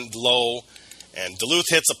 2-on-1 low, and Duluth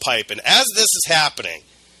hits a pipe. And as this is happening,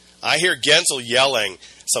 I hear Gensel yelling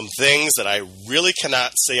some things that I really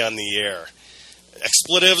cannot say on the air.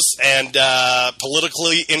 Expletives and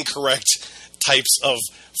politically incorrect types of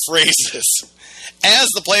phrases as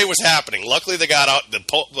the play was happening. Luckily, they got out. The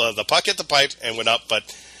puck hit the pipe and went up. But,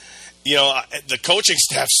 the coaching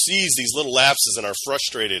staff sees these little lapses and are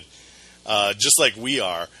frustrated, just like we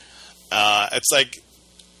are. It's like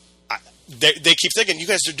they keep thinking, you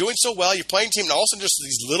guys are doing so well. You're playing team, and all of a sudden just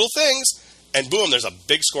these little things, and boom, there's a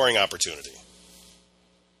big scoring opportunity.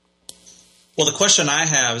 Well, the question I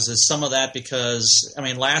have is some of that because,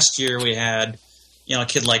 last year we had, a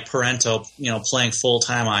kid like Parento, playing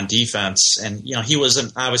full-time on defense. And, he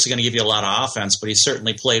wasn't obviously going to give you a lot of offense, but he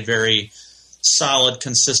certainly played very solid,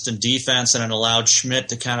 consistent defense, and it allowed Schmidt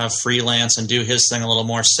to kind of freelance and do his thing a little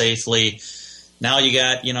more safely. Now you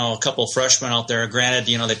got, a couple freshmen out there. Granted,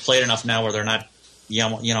 they played enough now where they're not,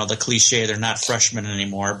 the cliche, they're not freshmen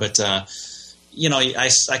anymore. But, I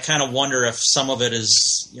kind of wonder if some of it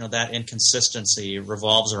is, that inconsistency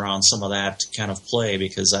revolves around some of that kind of play,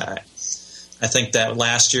 because I think that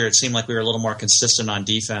last year it seemed like we were a little more consistent on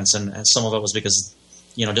defense, and some of it was because,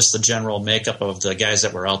 just the general makeup of the guys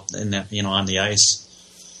that were out in that, on the ice.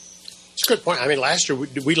 It's a good point. I mean, last year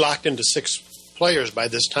we locked into 6 players by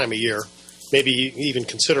this time of year, maybe even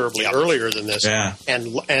considerably earlier than this,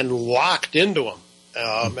 and locked into them.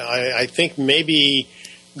 I think maybe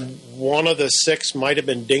one of the 6 might have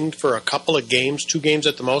been dinged for a couple of games, 2 games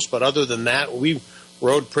at the most, but other than that, we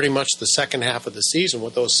rode pretty much the second half of the season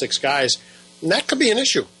with those 6 guys, and that could be an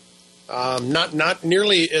issue. Not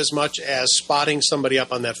nearly as much as spotting somebody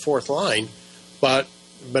up on that 4th line, but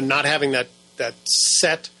not having that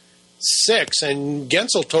set 6. And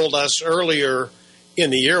Gensel told us earlier in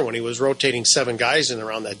the year when he was rotating 7 guys in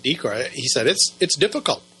around that decor, he said it's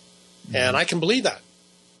difficult, and I can believe that.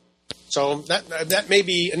 So that may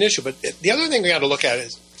be an issue. But the other thing we got to look at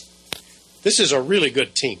is this is a really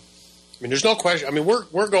good team. I mean, there's no question. I mean,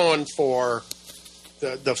 we're going for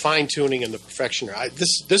the fine tuning and the perfection.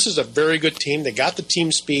 This is a very good team. They got the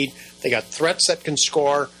team speed. They got threats that can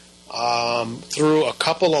score through a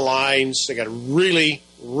couple of lines. They got a really,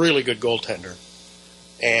 really good goaltender.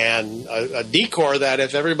 And a decor that,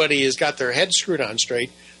 if everybody has got their head screwed on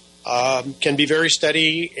straight, can be very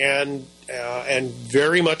steady and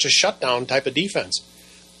very much a shutdown type of defense.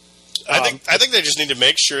 I think they just need to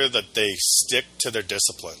make sure that they stick to their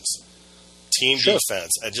disciplines, team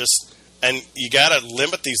defense, and you got to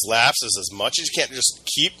limit these lapses as much as you can. Just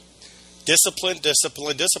keep discipline,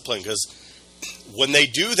 because when they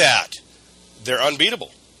do that, they're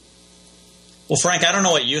unbeatable. Well, Frank, I don't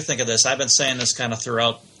know what you think of this. I've been saying this kind of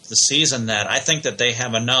throughout the season, that I think that they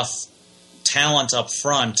have enough talent up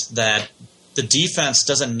front that the defense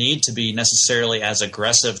doesn't need to be necessarily as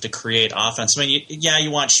aggressive to create offense. I mean,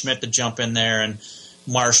 you want Schmidt to jump in there and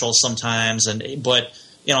Marshall sometimes, but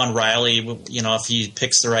and Riley, if he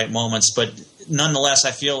picks the right moments. But nonetheless,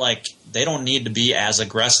 I feel like they don't need to be as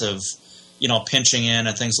aggressive, pinching in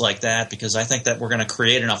and things like that, because I think that we're going to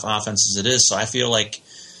create enough offense as it is. So I feel like,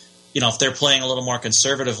 if they're playing a little more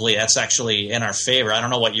conservatively, that's actually in our favor. I don't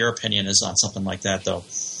know what your opinion is on something like that, though.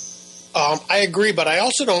 I agree, but I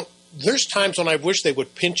also don't. There's times when I wish they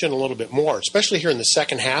would pinch in a little bit more, especially here in the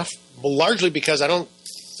second half. Largely because I don't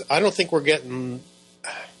think we're getting.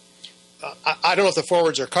 I don't know if the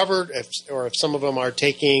forwards are covered, or if some of them are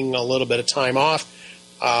taking a little bit of time off.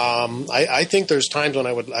 I think there's times when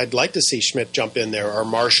I'd like to see Schmidt jump in there, or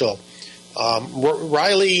Marshall.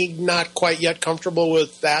 Riley not quite yet comfortable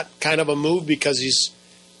with that kind of a move because he's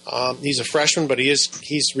a freshman, but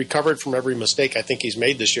he's recovered from every mistake I think he's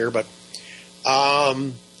made this year. But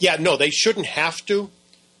they shouldn't have to,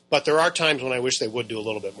 but there are times when I wish they would do a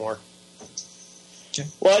little bit more. Okay.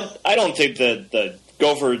 Well, I don't think that the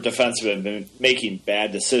Gopher defensive have been making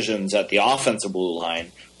bad decisions at the offensive blue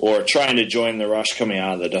line or trying to join the rush coming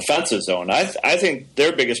out of the defensive zone. I think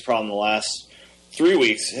their biggest problem the last 3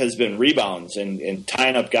 weeks has been rebounds and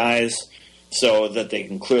tying up guys so that they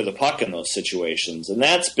can clear the puck in those situations. And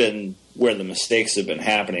that's been where the mistakes have been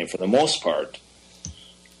happening for the most part.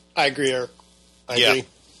 I agree, Eric. I agree.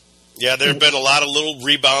 Yeah, there have been a lot of little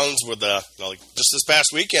rebounds with just this past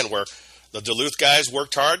weekend where the Duluth guys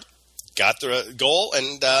worked hard, got the goal,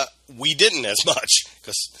 and we didn't as much.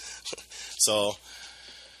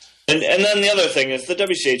 And then the other thing is the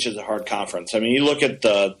WCH is a hard conference. I mean, you look at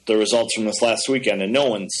the results from this last weekend, and no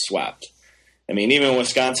one's swept. I mean, even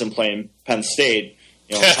Wisconsin playing Penn State,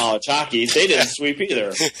 college hockey, they didn't sweep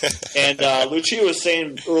either. And Lucia was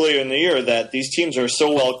saying earlier in the year that these teams are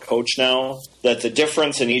so well coached now that the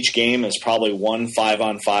difference in each game is probably 1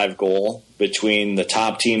 5-on-5 goal between the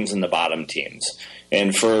top teams and the bottom teams.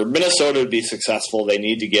 And for Minnesota to be successful, they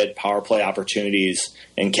need to get power play opportunities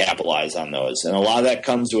and capitalize on those. And a lot of that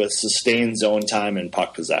comes with sustained zone time and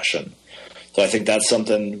puck possession. So I think that's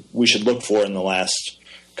something we should look for in the last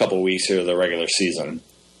couple of weeks here of the regular season.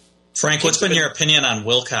 Frank, what's been your opinion on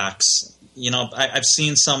Wilcox? I've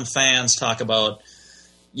seen some fans talk about,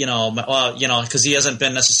 because he hasn't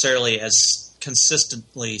been necessarily as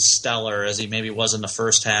consistently stellar as he maybe was in the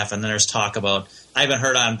first half. And then there's talk about, I haven't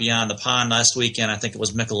heard on Beyond the Pond last weekend, I think it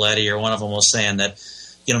was Micheletti or one of them was saying that,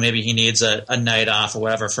 maybe he needs a night off or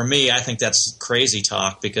whatever. For me, I think that's crazy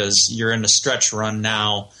talk because you're in the stretch run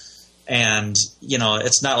now. And,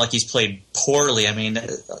 it's not like he's played poorly. I mean,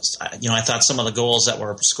 I thought some of the goals that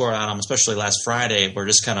were scored on him, especially last Friday, were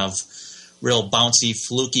just kind of real bouncy,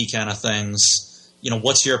 fluky kind of things.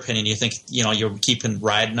 What's your opinion? Do you think, you're keeping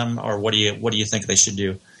riding them, or what do you think they should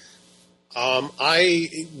do?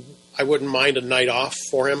 I I wouldn't mind a night off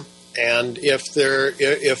for him. And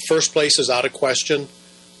if first place is out of question,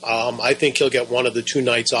 I think he'll get one of the 2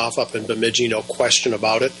 nights off up in Bemidji, no question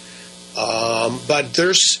about it. But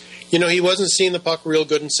he wasn't seeing the puck real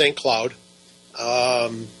good in St. Cloud.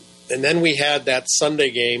 And then we had that Sunday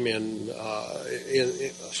game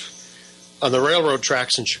on the railroad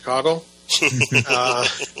tracks in Chicago,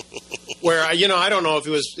 where I don't know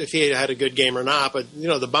if he had a good game or not, but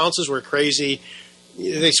the bounces were crazy.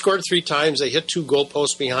 They scored 3 times. They hit 2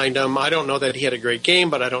 goalposts behind him. I don't know that he had a great game,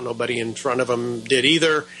 but I don't know nobody in front of him did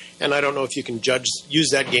either. And I don't know if you can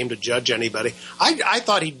use that game to judge anybody. I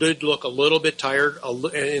thought he did look a little bit tired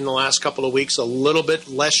in the last couple of weeks, a little bit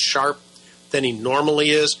less sharp than he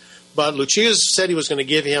normally is. But Lucia said he was going to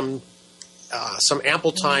give him some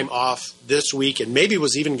ample time off this week, and maybe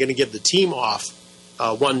was even going to give the team off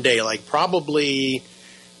one day, like probably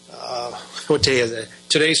what day is it?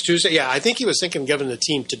 Today's Tuesday. Yeah, I think he was thinking of giving the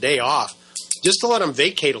team today off just to let them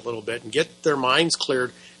vacate a little bit and get their minds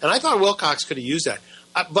cleared. And I thought Wilcox could have used that.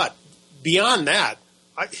 But beyond that,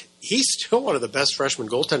 he's still one of the best freshman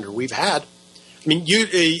goaltender we've had. I mean,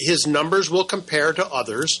 his numbers will compare to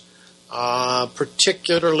others,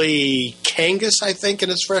 particularly Kangas, I think, in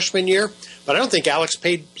his freshman year. But I don't think Alex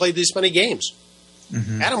played this many games.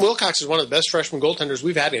 Mm-hmm. Adam Wilcox is one of the best freshman goaltenders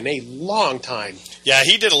we've had in a long time. Yeah,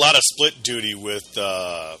 he did a lot of split duty with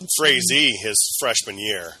Frazee his freshman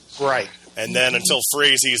year. Right. And then until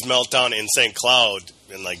Frazee's meltdown in St. Cloud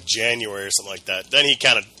in like January or something like that, then he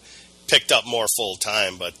kind of picked up more full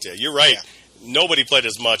time. But you're right. Yeah. Nobody played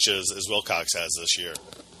as much as Wilcox has this year.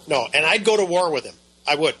 No, and I'd go to war with him.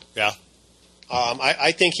 I would. Yeah.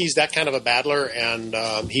 I think he's that kind of a battler, and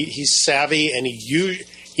he's savvy, and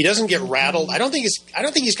he doesn't get rattled. I don't think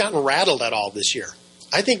he's gotten rattled at all this year.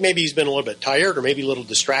 I think maybe he's been a little bit tired or maybe a little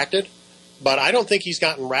distracted, but I don't think he's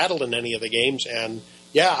gotten rattled in any of the games. And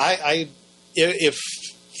yeah, if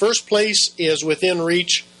first place is within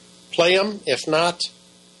reach, play him. If not,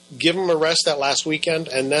 give him a rest that last weekend,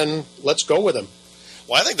 and then let's go with him.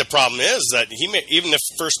 Well, I think the problem is that even if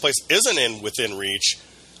first place isn't within reach,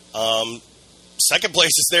 second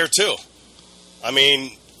place is there too. I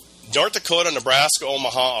mean, North Dakota, Nebraska,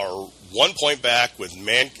 Omaha are 1 point back with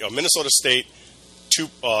Minnesota State 2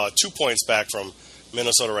 points back from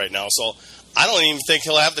Minnesota right now. So I don't even think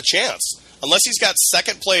he'll have the chance. Unless he's got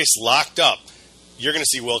second place locked up, you're going to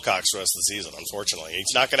see Wilcox the rest of the season, unfortunately.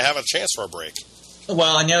 He's not going to have a chance for a break.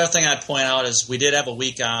 Well, and the other thing I'd point out is we did have a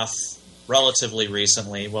week off relatively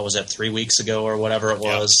recently. What was that, 3 weeks ago or whatever it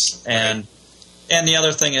was? Yeah, right. And the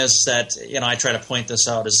other thing is that, I try to point this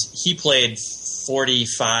out, is he played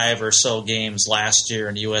 45 or so games last year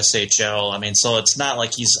in USHL. I mean, so it's not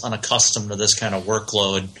like he's unaccustomed to this kind of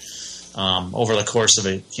workload over the course of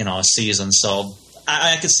a season. So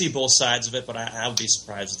I could see both sides of it, but I would be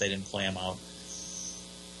surprised if they didn't play him out.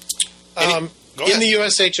 In the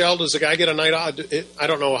USHL, does a guy get a night off? I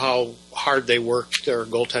don't know how hard they work their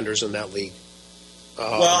goaltenders in that league.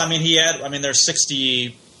 Well, there's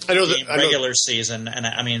 60 regular season,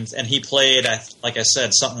 and he played, like I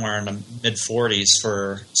said, somewhere in the mid-40s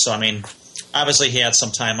so obviously he had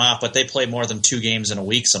some time off, but they play more than 2 games in a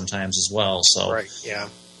week sometimes as well. So right, yeah.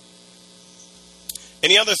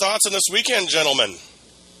 Any other thoughts on this weekend, gentlemen?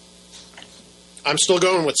 I'm still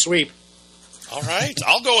going with sweep. All right,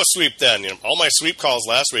 I'll go with sweep then. All my sweep calls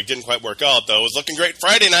last week didn't quite work out, though. It was looking great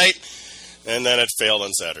Friday night, and then it failed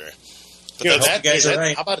on Saturday. But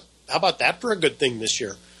right. How about that for a good thing this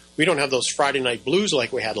year? We don't have those Friday night blues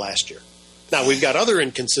like we had last year. Now we've got other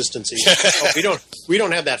inconsistencies. We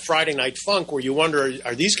don't have that Friday night funk where you wonder,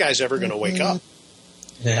 are these guys ever going to wake up?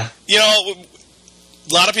 Yeah.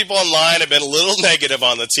 A lot of people online have been a little negative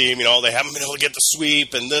on the team. They haven't been able to get the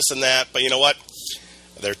sweep and this and that. But you know what?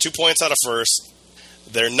 They're 2 points out of first.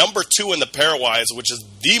 They're number 2 in the pairwise, which is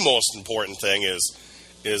the most important thing,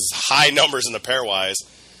 is high numbers in the pairwise.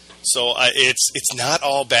 So it's not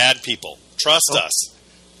all bad, people. Trust us.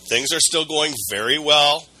 Things are still going very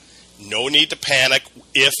well. No need to panic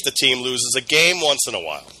if the team loses a game once in a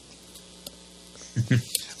while.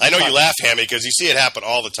 I know you laugh, Hammy, because you see it happen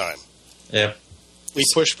all the time. Yeah. We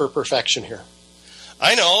push for perfection here.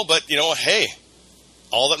 I know, but, hey,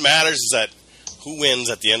 all that matters is that who wins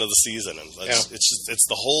at the end of the season. And it's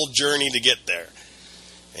the whole journey to get there.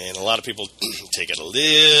 And a lot of people take it a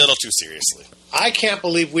little too seriously. I can't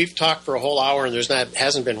believe we've talked for a whole hour and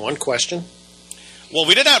hasn't been one question. Well,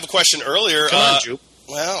 we did have a question earlier. Come on, Jupe.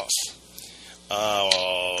 Well,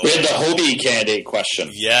 we had the Hobie candidate question.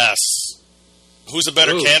 Yes. Who's a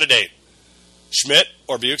better candidate, Schmidt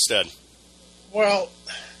or Bukestad? Well,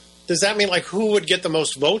 does that mean who would get the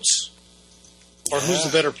most votes, or who's the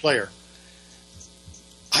better player?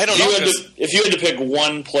 I don't know. If you had to pick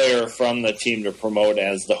one player from the team to promote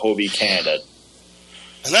as the Hobie candidate.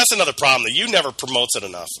 And that's another problem, that you never promotes it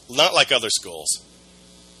enough. Not like other schools.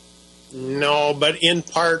 No, but in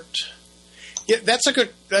part, yeah, that's a good.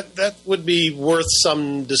 That would be worth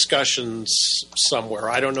some discussions somewhere.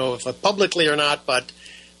 I don't know if publicly or not, but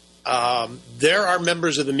there are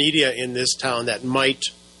members of the media in this town that might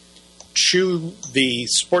chew the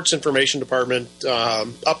sports information department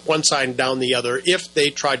up one side and down the other if they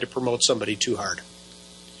tried to promote somebody too hard.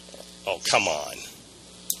 Oh, come on!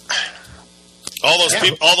 All those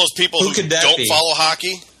people who don't follow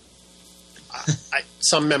hockey.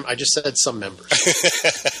 I just said some members.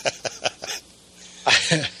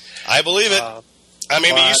 I believe it. I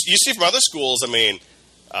mean, you see from other schools. I mean,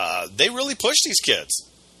 they really push these kids.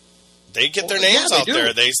 They get their names out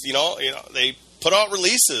there. They, they put out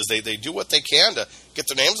releases. They do what they can to get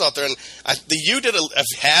their names out there. And the U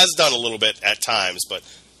has done a little bit at times, but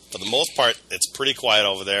for the most part, it's pretty quiet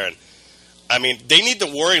over there. And I mean, they need to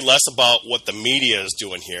worry less about what the media is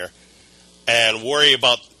doing here, and worry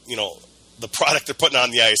about the product they're putting on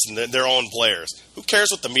the ice and their own players. Who cares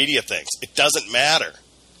what the media thinks? It doesn't matter.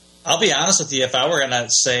 I'll be honest with you. If I were going to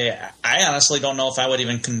say, I honestly don't know if I would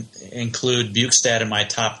even include Bukestad in my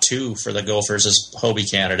top two for the Gophers as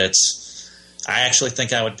Hobie candidates. I actually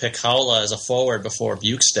think I would pick Howla as a forward before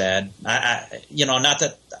Bukestad. Not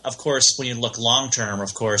that, of course, when you look long-term,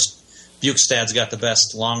 of course, Bukestad's got the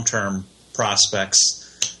best long-term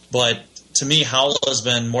prospects. But to me, Howla has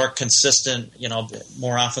been more consistent,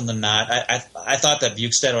 more often than not. I thought that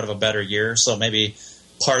Bukestad would have a better year, so maybe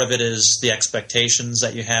part of it is the expectations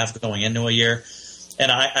that you have going into a year.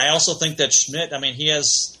 And I also think that Schmidt,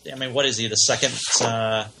 what is he, the second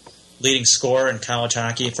leading scorer in college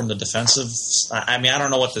hockey from the defensive? I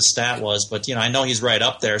don't know what the stat was, but, I know he's right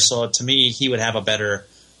up there. So to me, he would have a better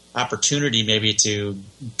opportunity maybe to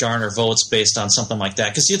garner votes based on something like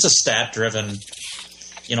that, because it's a stat-driven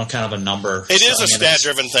kind of a number. It is a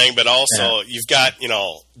stat-driven thing, but also you've got,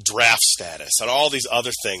 draft status and all these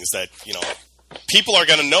other things that, people are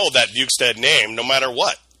going to know that Bukestad name no matter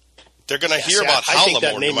what. They're going to hear about Howla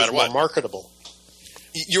more no matter what. Marketable.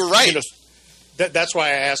 You're right. That's why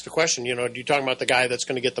I asked the question, are you talking about the guy that's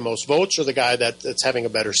going to get the most votes or the guy that's having a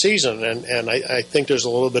better season? And I think there's a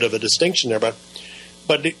little bit of a distinction there. But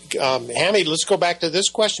Hammy, let's go back to this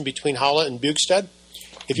question between Howla and Bukestad.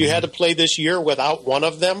 If you had to play this year without one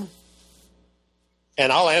of them,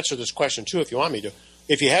 and I'll answer this question too if you want me to.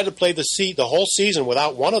 If you had to play the whole season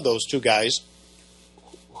without one of those two guys,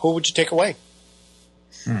 who would you take away?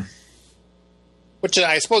 Which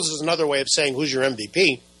I suppose is another way of saying who's your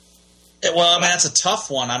MVP. Well, that's a tough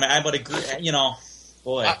one. I would agree.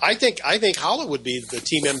 Boy, I think Howla would be the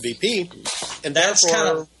team MVP, and that's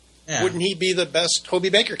therefore wouldn't he be the best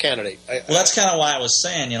Hobie Baker candidate? That's kind of why I was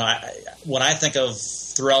saying. When I think of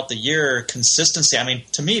throughout the year consistency,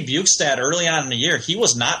 to me, Bukestad early on in the year, he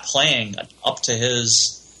was not playing up to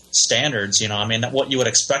his standards. What you would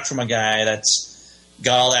expect from a guy that's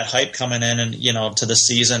got all that hype coming in and to the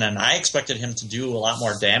season, and I expected him to do a lot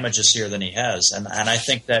more damage this year than he has, and I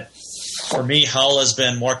think that for me, Howla's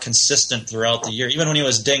been more consistent throughout the year. Even when he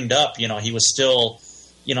was dinged up, he was still,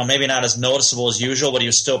 maybe not as noticeable as usual, but he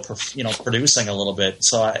was still, producing a little bit.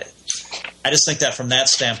 So I just think that from that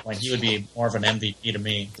standpoint, he would be more of an MVP to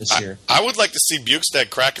me this year. I would like to see Bukestad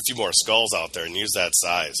crack a few more skulls out there and use that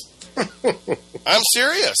size. I'm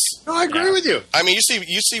serious. No, I agree with you.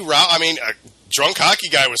 You see Rao. A drunk hockey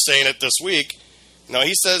guy was saying it this week.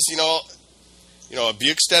 He says,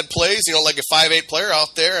 Bukestad plays, like a 5'8" player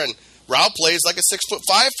out there, and Rao plays like a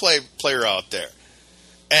 6'5" player out there.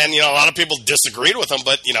 And, a lot of people disagreed with him,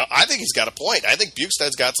 but, I think he's got a point. I think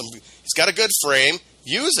Bukestad's he's got a good frame.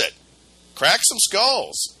 Use it. Crack some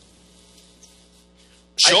skulls.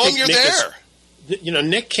 Show him you're there.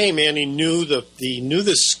 Nick came in. He knew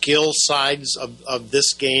the skill sides of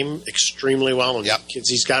this game extremely well, and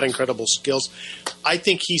he's got incredible skills. I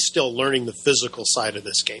think he's still learning the physical side of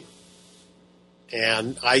this game,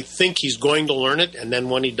 and I think he's going to learn it. And then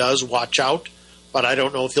when he does, watch out. But I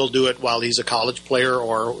don't know if he'll do it while he's a college player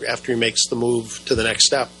or after he makes the move to the next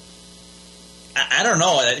step. I don't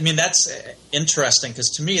know. That's interesting because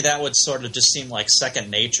to me that would sort of just seem like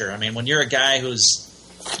second nature. When you're a guy who's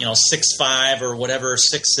 6'5" or whatever,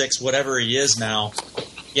 6'6", whatever he is now,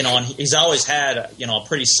 and he's always had a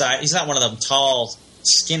pretty size. He's not one of them tall,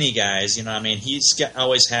 skinny guys. He's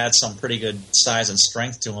always had some pretty good size and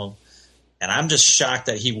strength to him. And I'm just shocked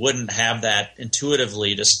that he wouldn't have that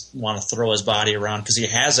intuitively, just want to throw his body around because he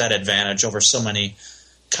has that advantage over so many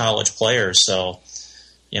college players. So,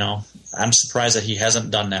 I'm surprised that he hasn't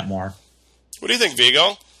done that more. What do you think,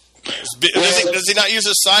 Vigo? Does he not use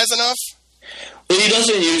his size enough? Well, he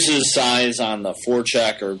doesn't use his size on the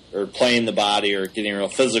forecheck or playing the body or getting real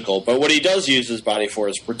physical. But what he does use his body for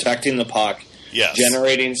is protecting the puck, yes,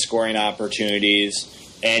 generating scoring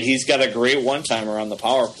opportunities, and he's got a great one-timer on the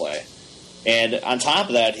power play. And on top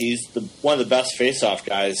of that, he's one of the best face-off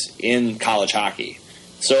guys in college hockey.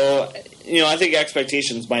 So, I think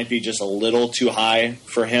expectations might be just a little too high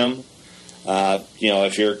for him.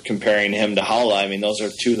 If you're comparing him to Haula, I mean, those are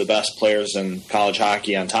two of the best players in college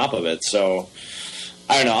hockey on top of it. So,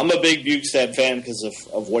 I don't know. I'm a big Bukestad fan because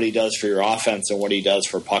of what he does for your offense and what he does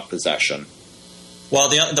for puck possession. Well,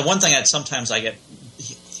 the one thing that sometimes I get,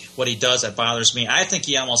 what he does that bothers me, I think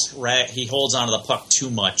he he holds onto the puck too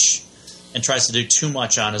much and tries to do too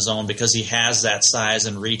much on his own because he has that size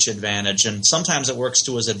and reach advantage. And sometimes it works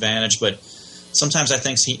to his advantage, but sometimes I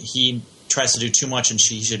think he tries to do too much and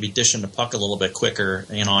he should be dishing the puck a little bit quicker,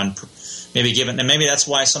 and maybe that's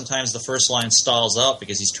why sometimes the first line stalls out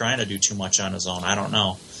because he's trying to do too much on his own. I don't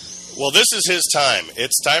know. Well, this is his time.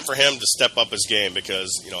 It's time for him to step up his game because,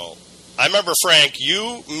 I remember, Frank,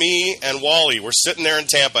 you, me, and Wally were sitting there in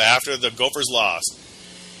Tampa after the Gophers lost,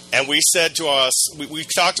 and we said to us, we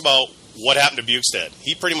talked about what happened to Bukestad.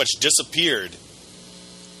 He pretty much disappeared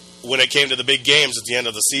when it came to the big games at the end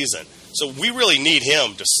of the season. So we really need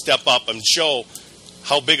him to step up and show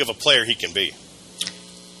how big of a player he can be.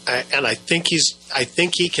 And I think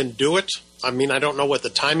he can do it. I mean, I don't know what the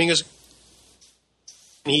timing is.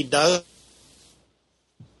 He does.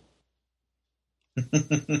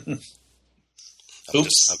 I'm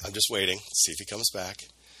just waiting. See if he comes back.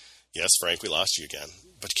 Yes, Frank, we lost you again.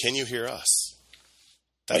 But can you hear us?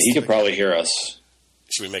 He could probably hear us.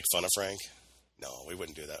 Should we make fun of Frank? No, we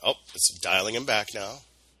wouldn't do that. Oh, it's dialing him back now.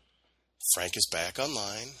 Frank is back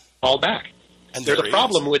online. Call back. And there's a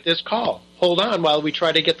problem with this call. Hold on while we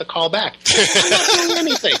try to get the call back. I'm not doing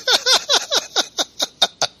anything.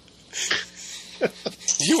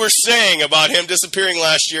 You were saying about him disappearing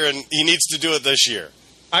last year, and he needs to do it this year.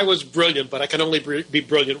 I was brilliant, but I can only be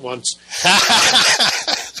brilliant once.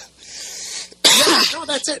 No,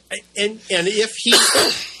 that's it. And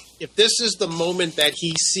if this is the moment that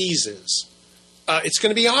he seizes, it's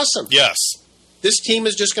going to be awesome. Yes. This team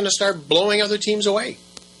is just going to start blowing other teams away.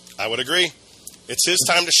 I would agree. It's his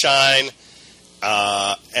time to shine,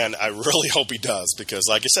 and I really hope he does because,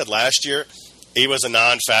 like I said, last year he was a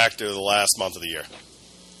non-factor the last month of the year.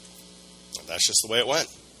 That's just the way it went.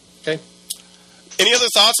 Okay. Any other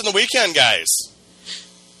thoughts on the weekend, guys?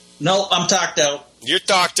 No, I'm talked out. You're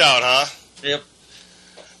talked out, huh? Yep.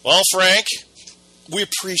 Well, Frank, we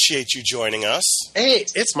appreciate you joining us. Hey,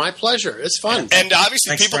 it's my pleasure. It's fun. And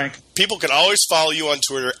obviously, Thanks, people can always follow you on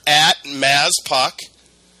Twitter at Mazzocco.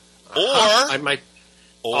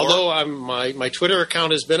 Although my Twitter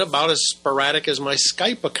account has been about as sporadic as my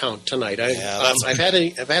Skype account tonight. I've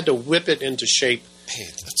had to whip it into shape. Hey,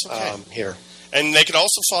 that's okay. Here. And they can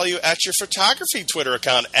also follow you at your photography Twitter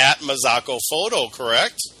account at Mazzocco Photo,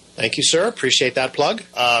 correct? Thank you, sir. Appreciate that plug.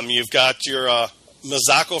 You've got your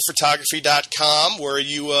MazzoccoPhotography.com where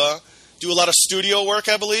you do a lot of studio work,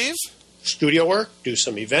 I believe. Studio work, do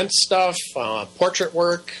some event stuff, portrait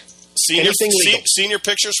work, anything legal. Senior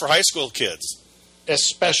pictures for high school kids.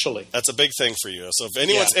 Especially. That's a big thing for you. So if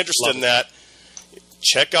anyone's interested in that,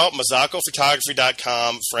 check out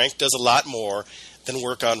MazzoccoPhotography.com. Frank does a lot more than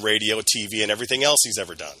work on radio, TV, and everything else he's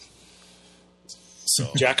ever done.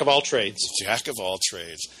 So, Jack of all trades. Jack of all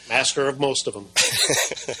trades. Master of most of them.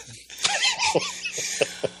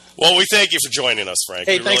 Well, we thank you for joining us, Frank.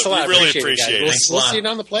 Hey, thanks a lot. We really appreciate it. We'll see you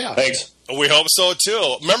down the playoffs. Thanks. We hope so,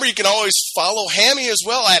 too. Remember, you can always follow Hammy as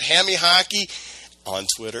well at Hammy Hockey on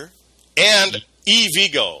Twitter and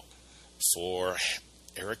eVigo for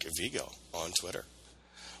Eric Vigo on Twitter.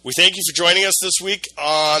 We thank you for joining us this week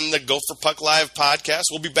on the Gopher Puck Live podcast.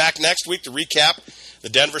 We'll be back next week to recap the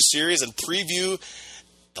Denver series and preview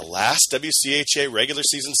the last WCHA regular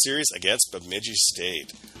season series against Bemidji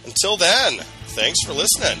State. Until then, thanks for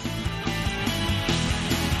listening.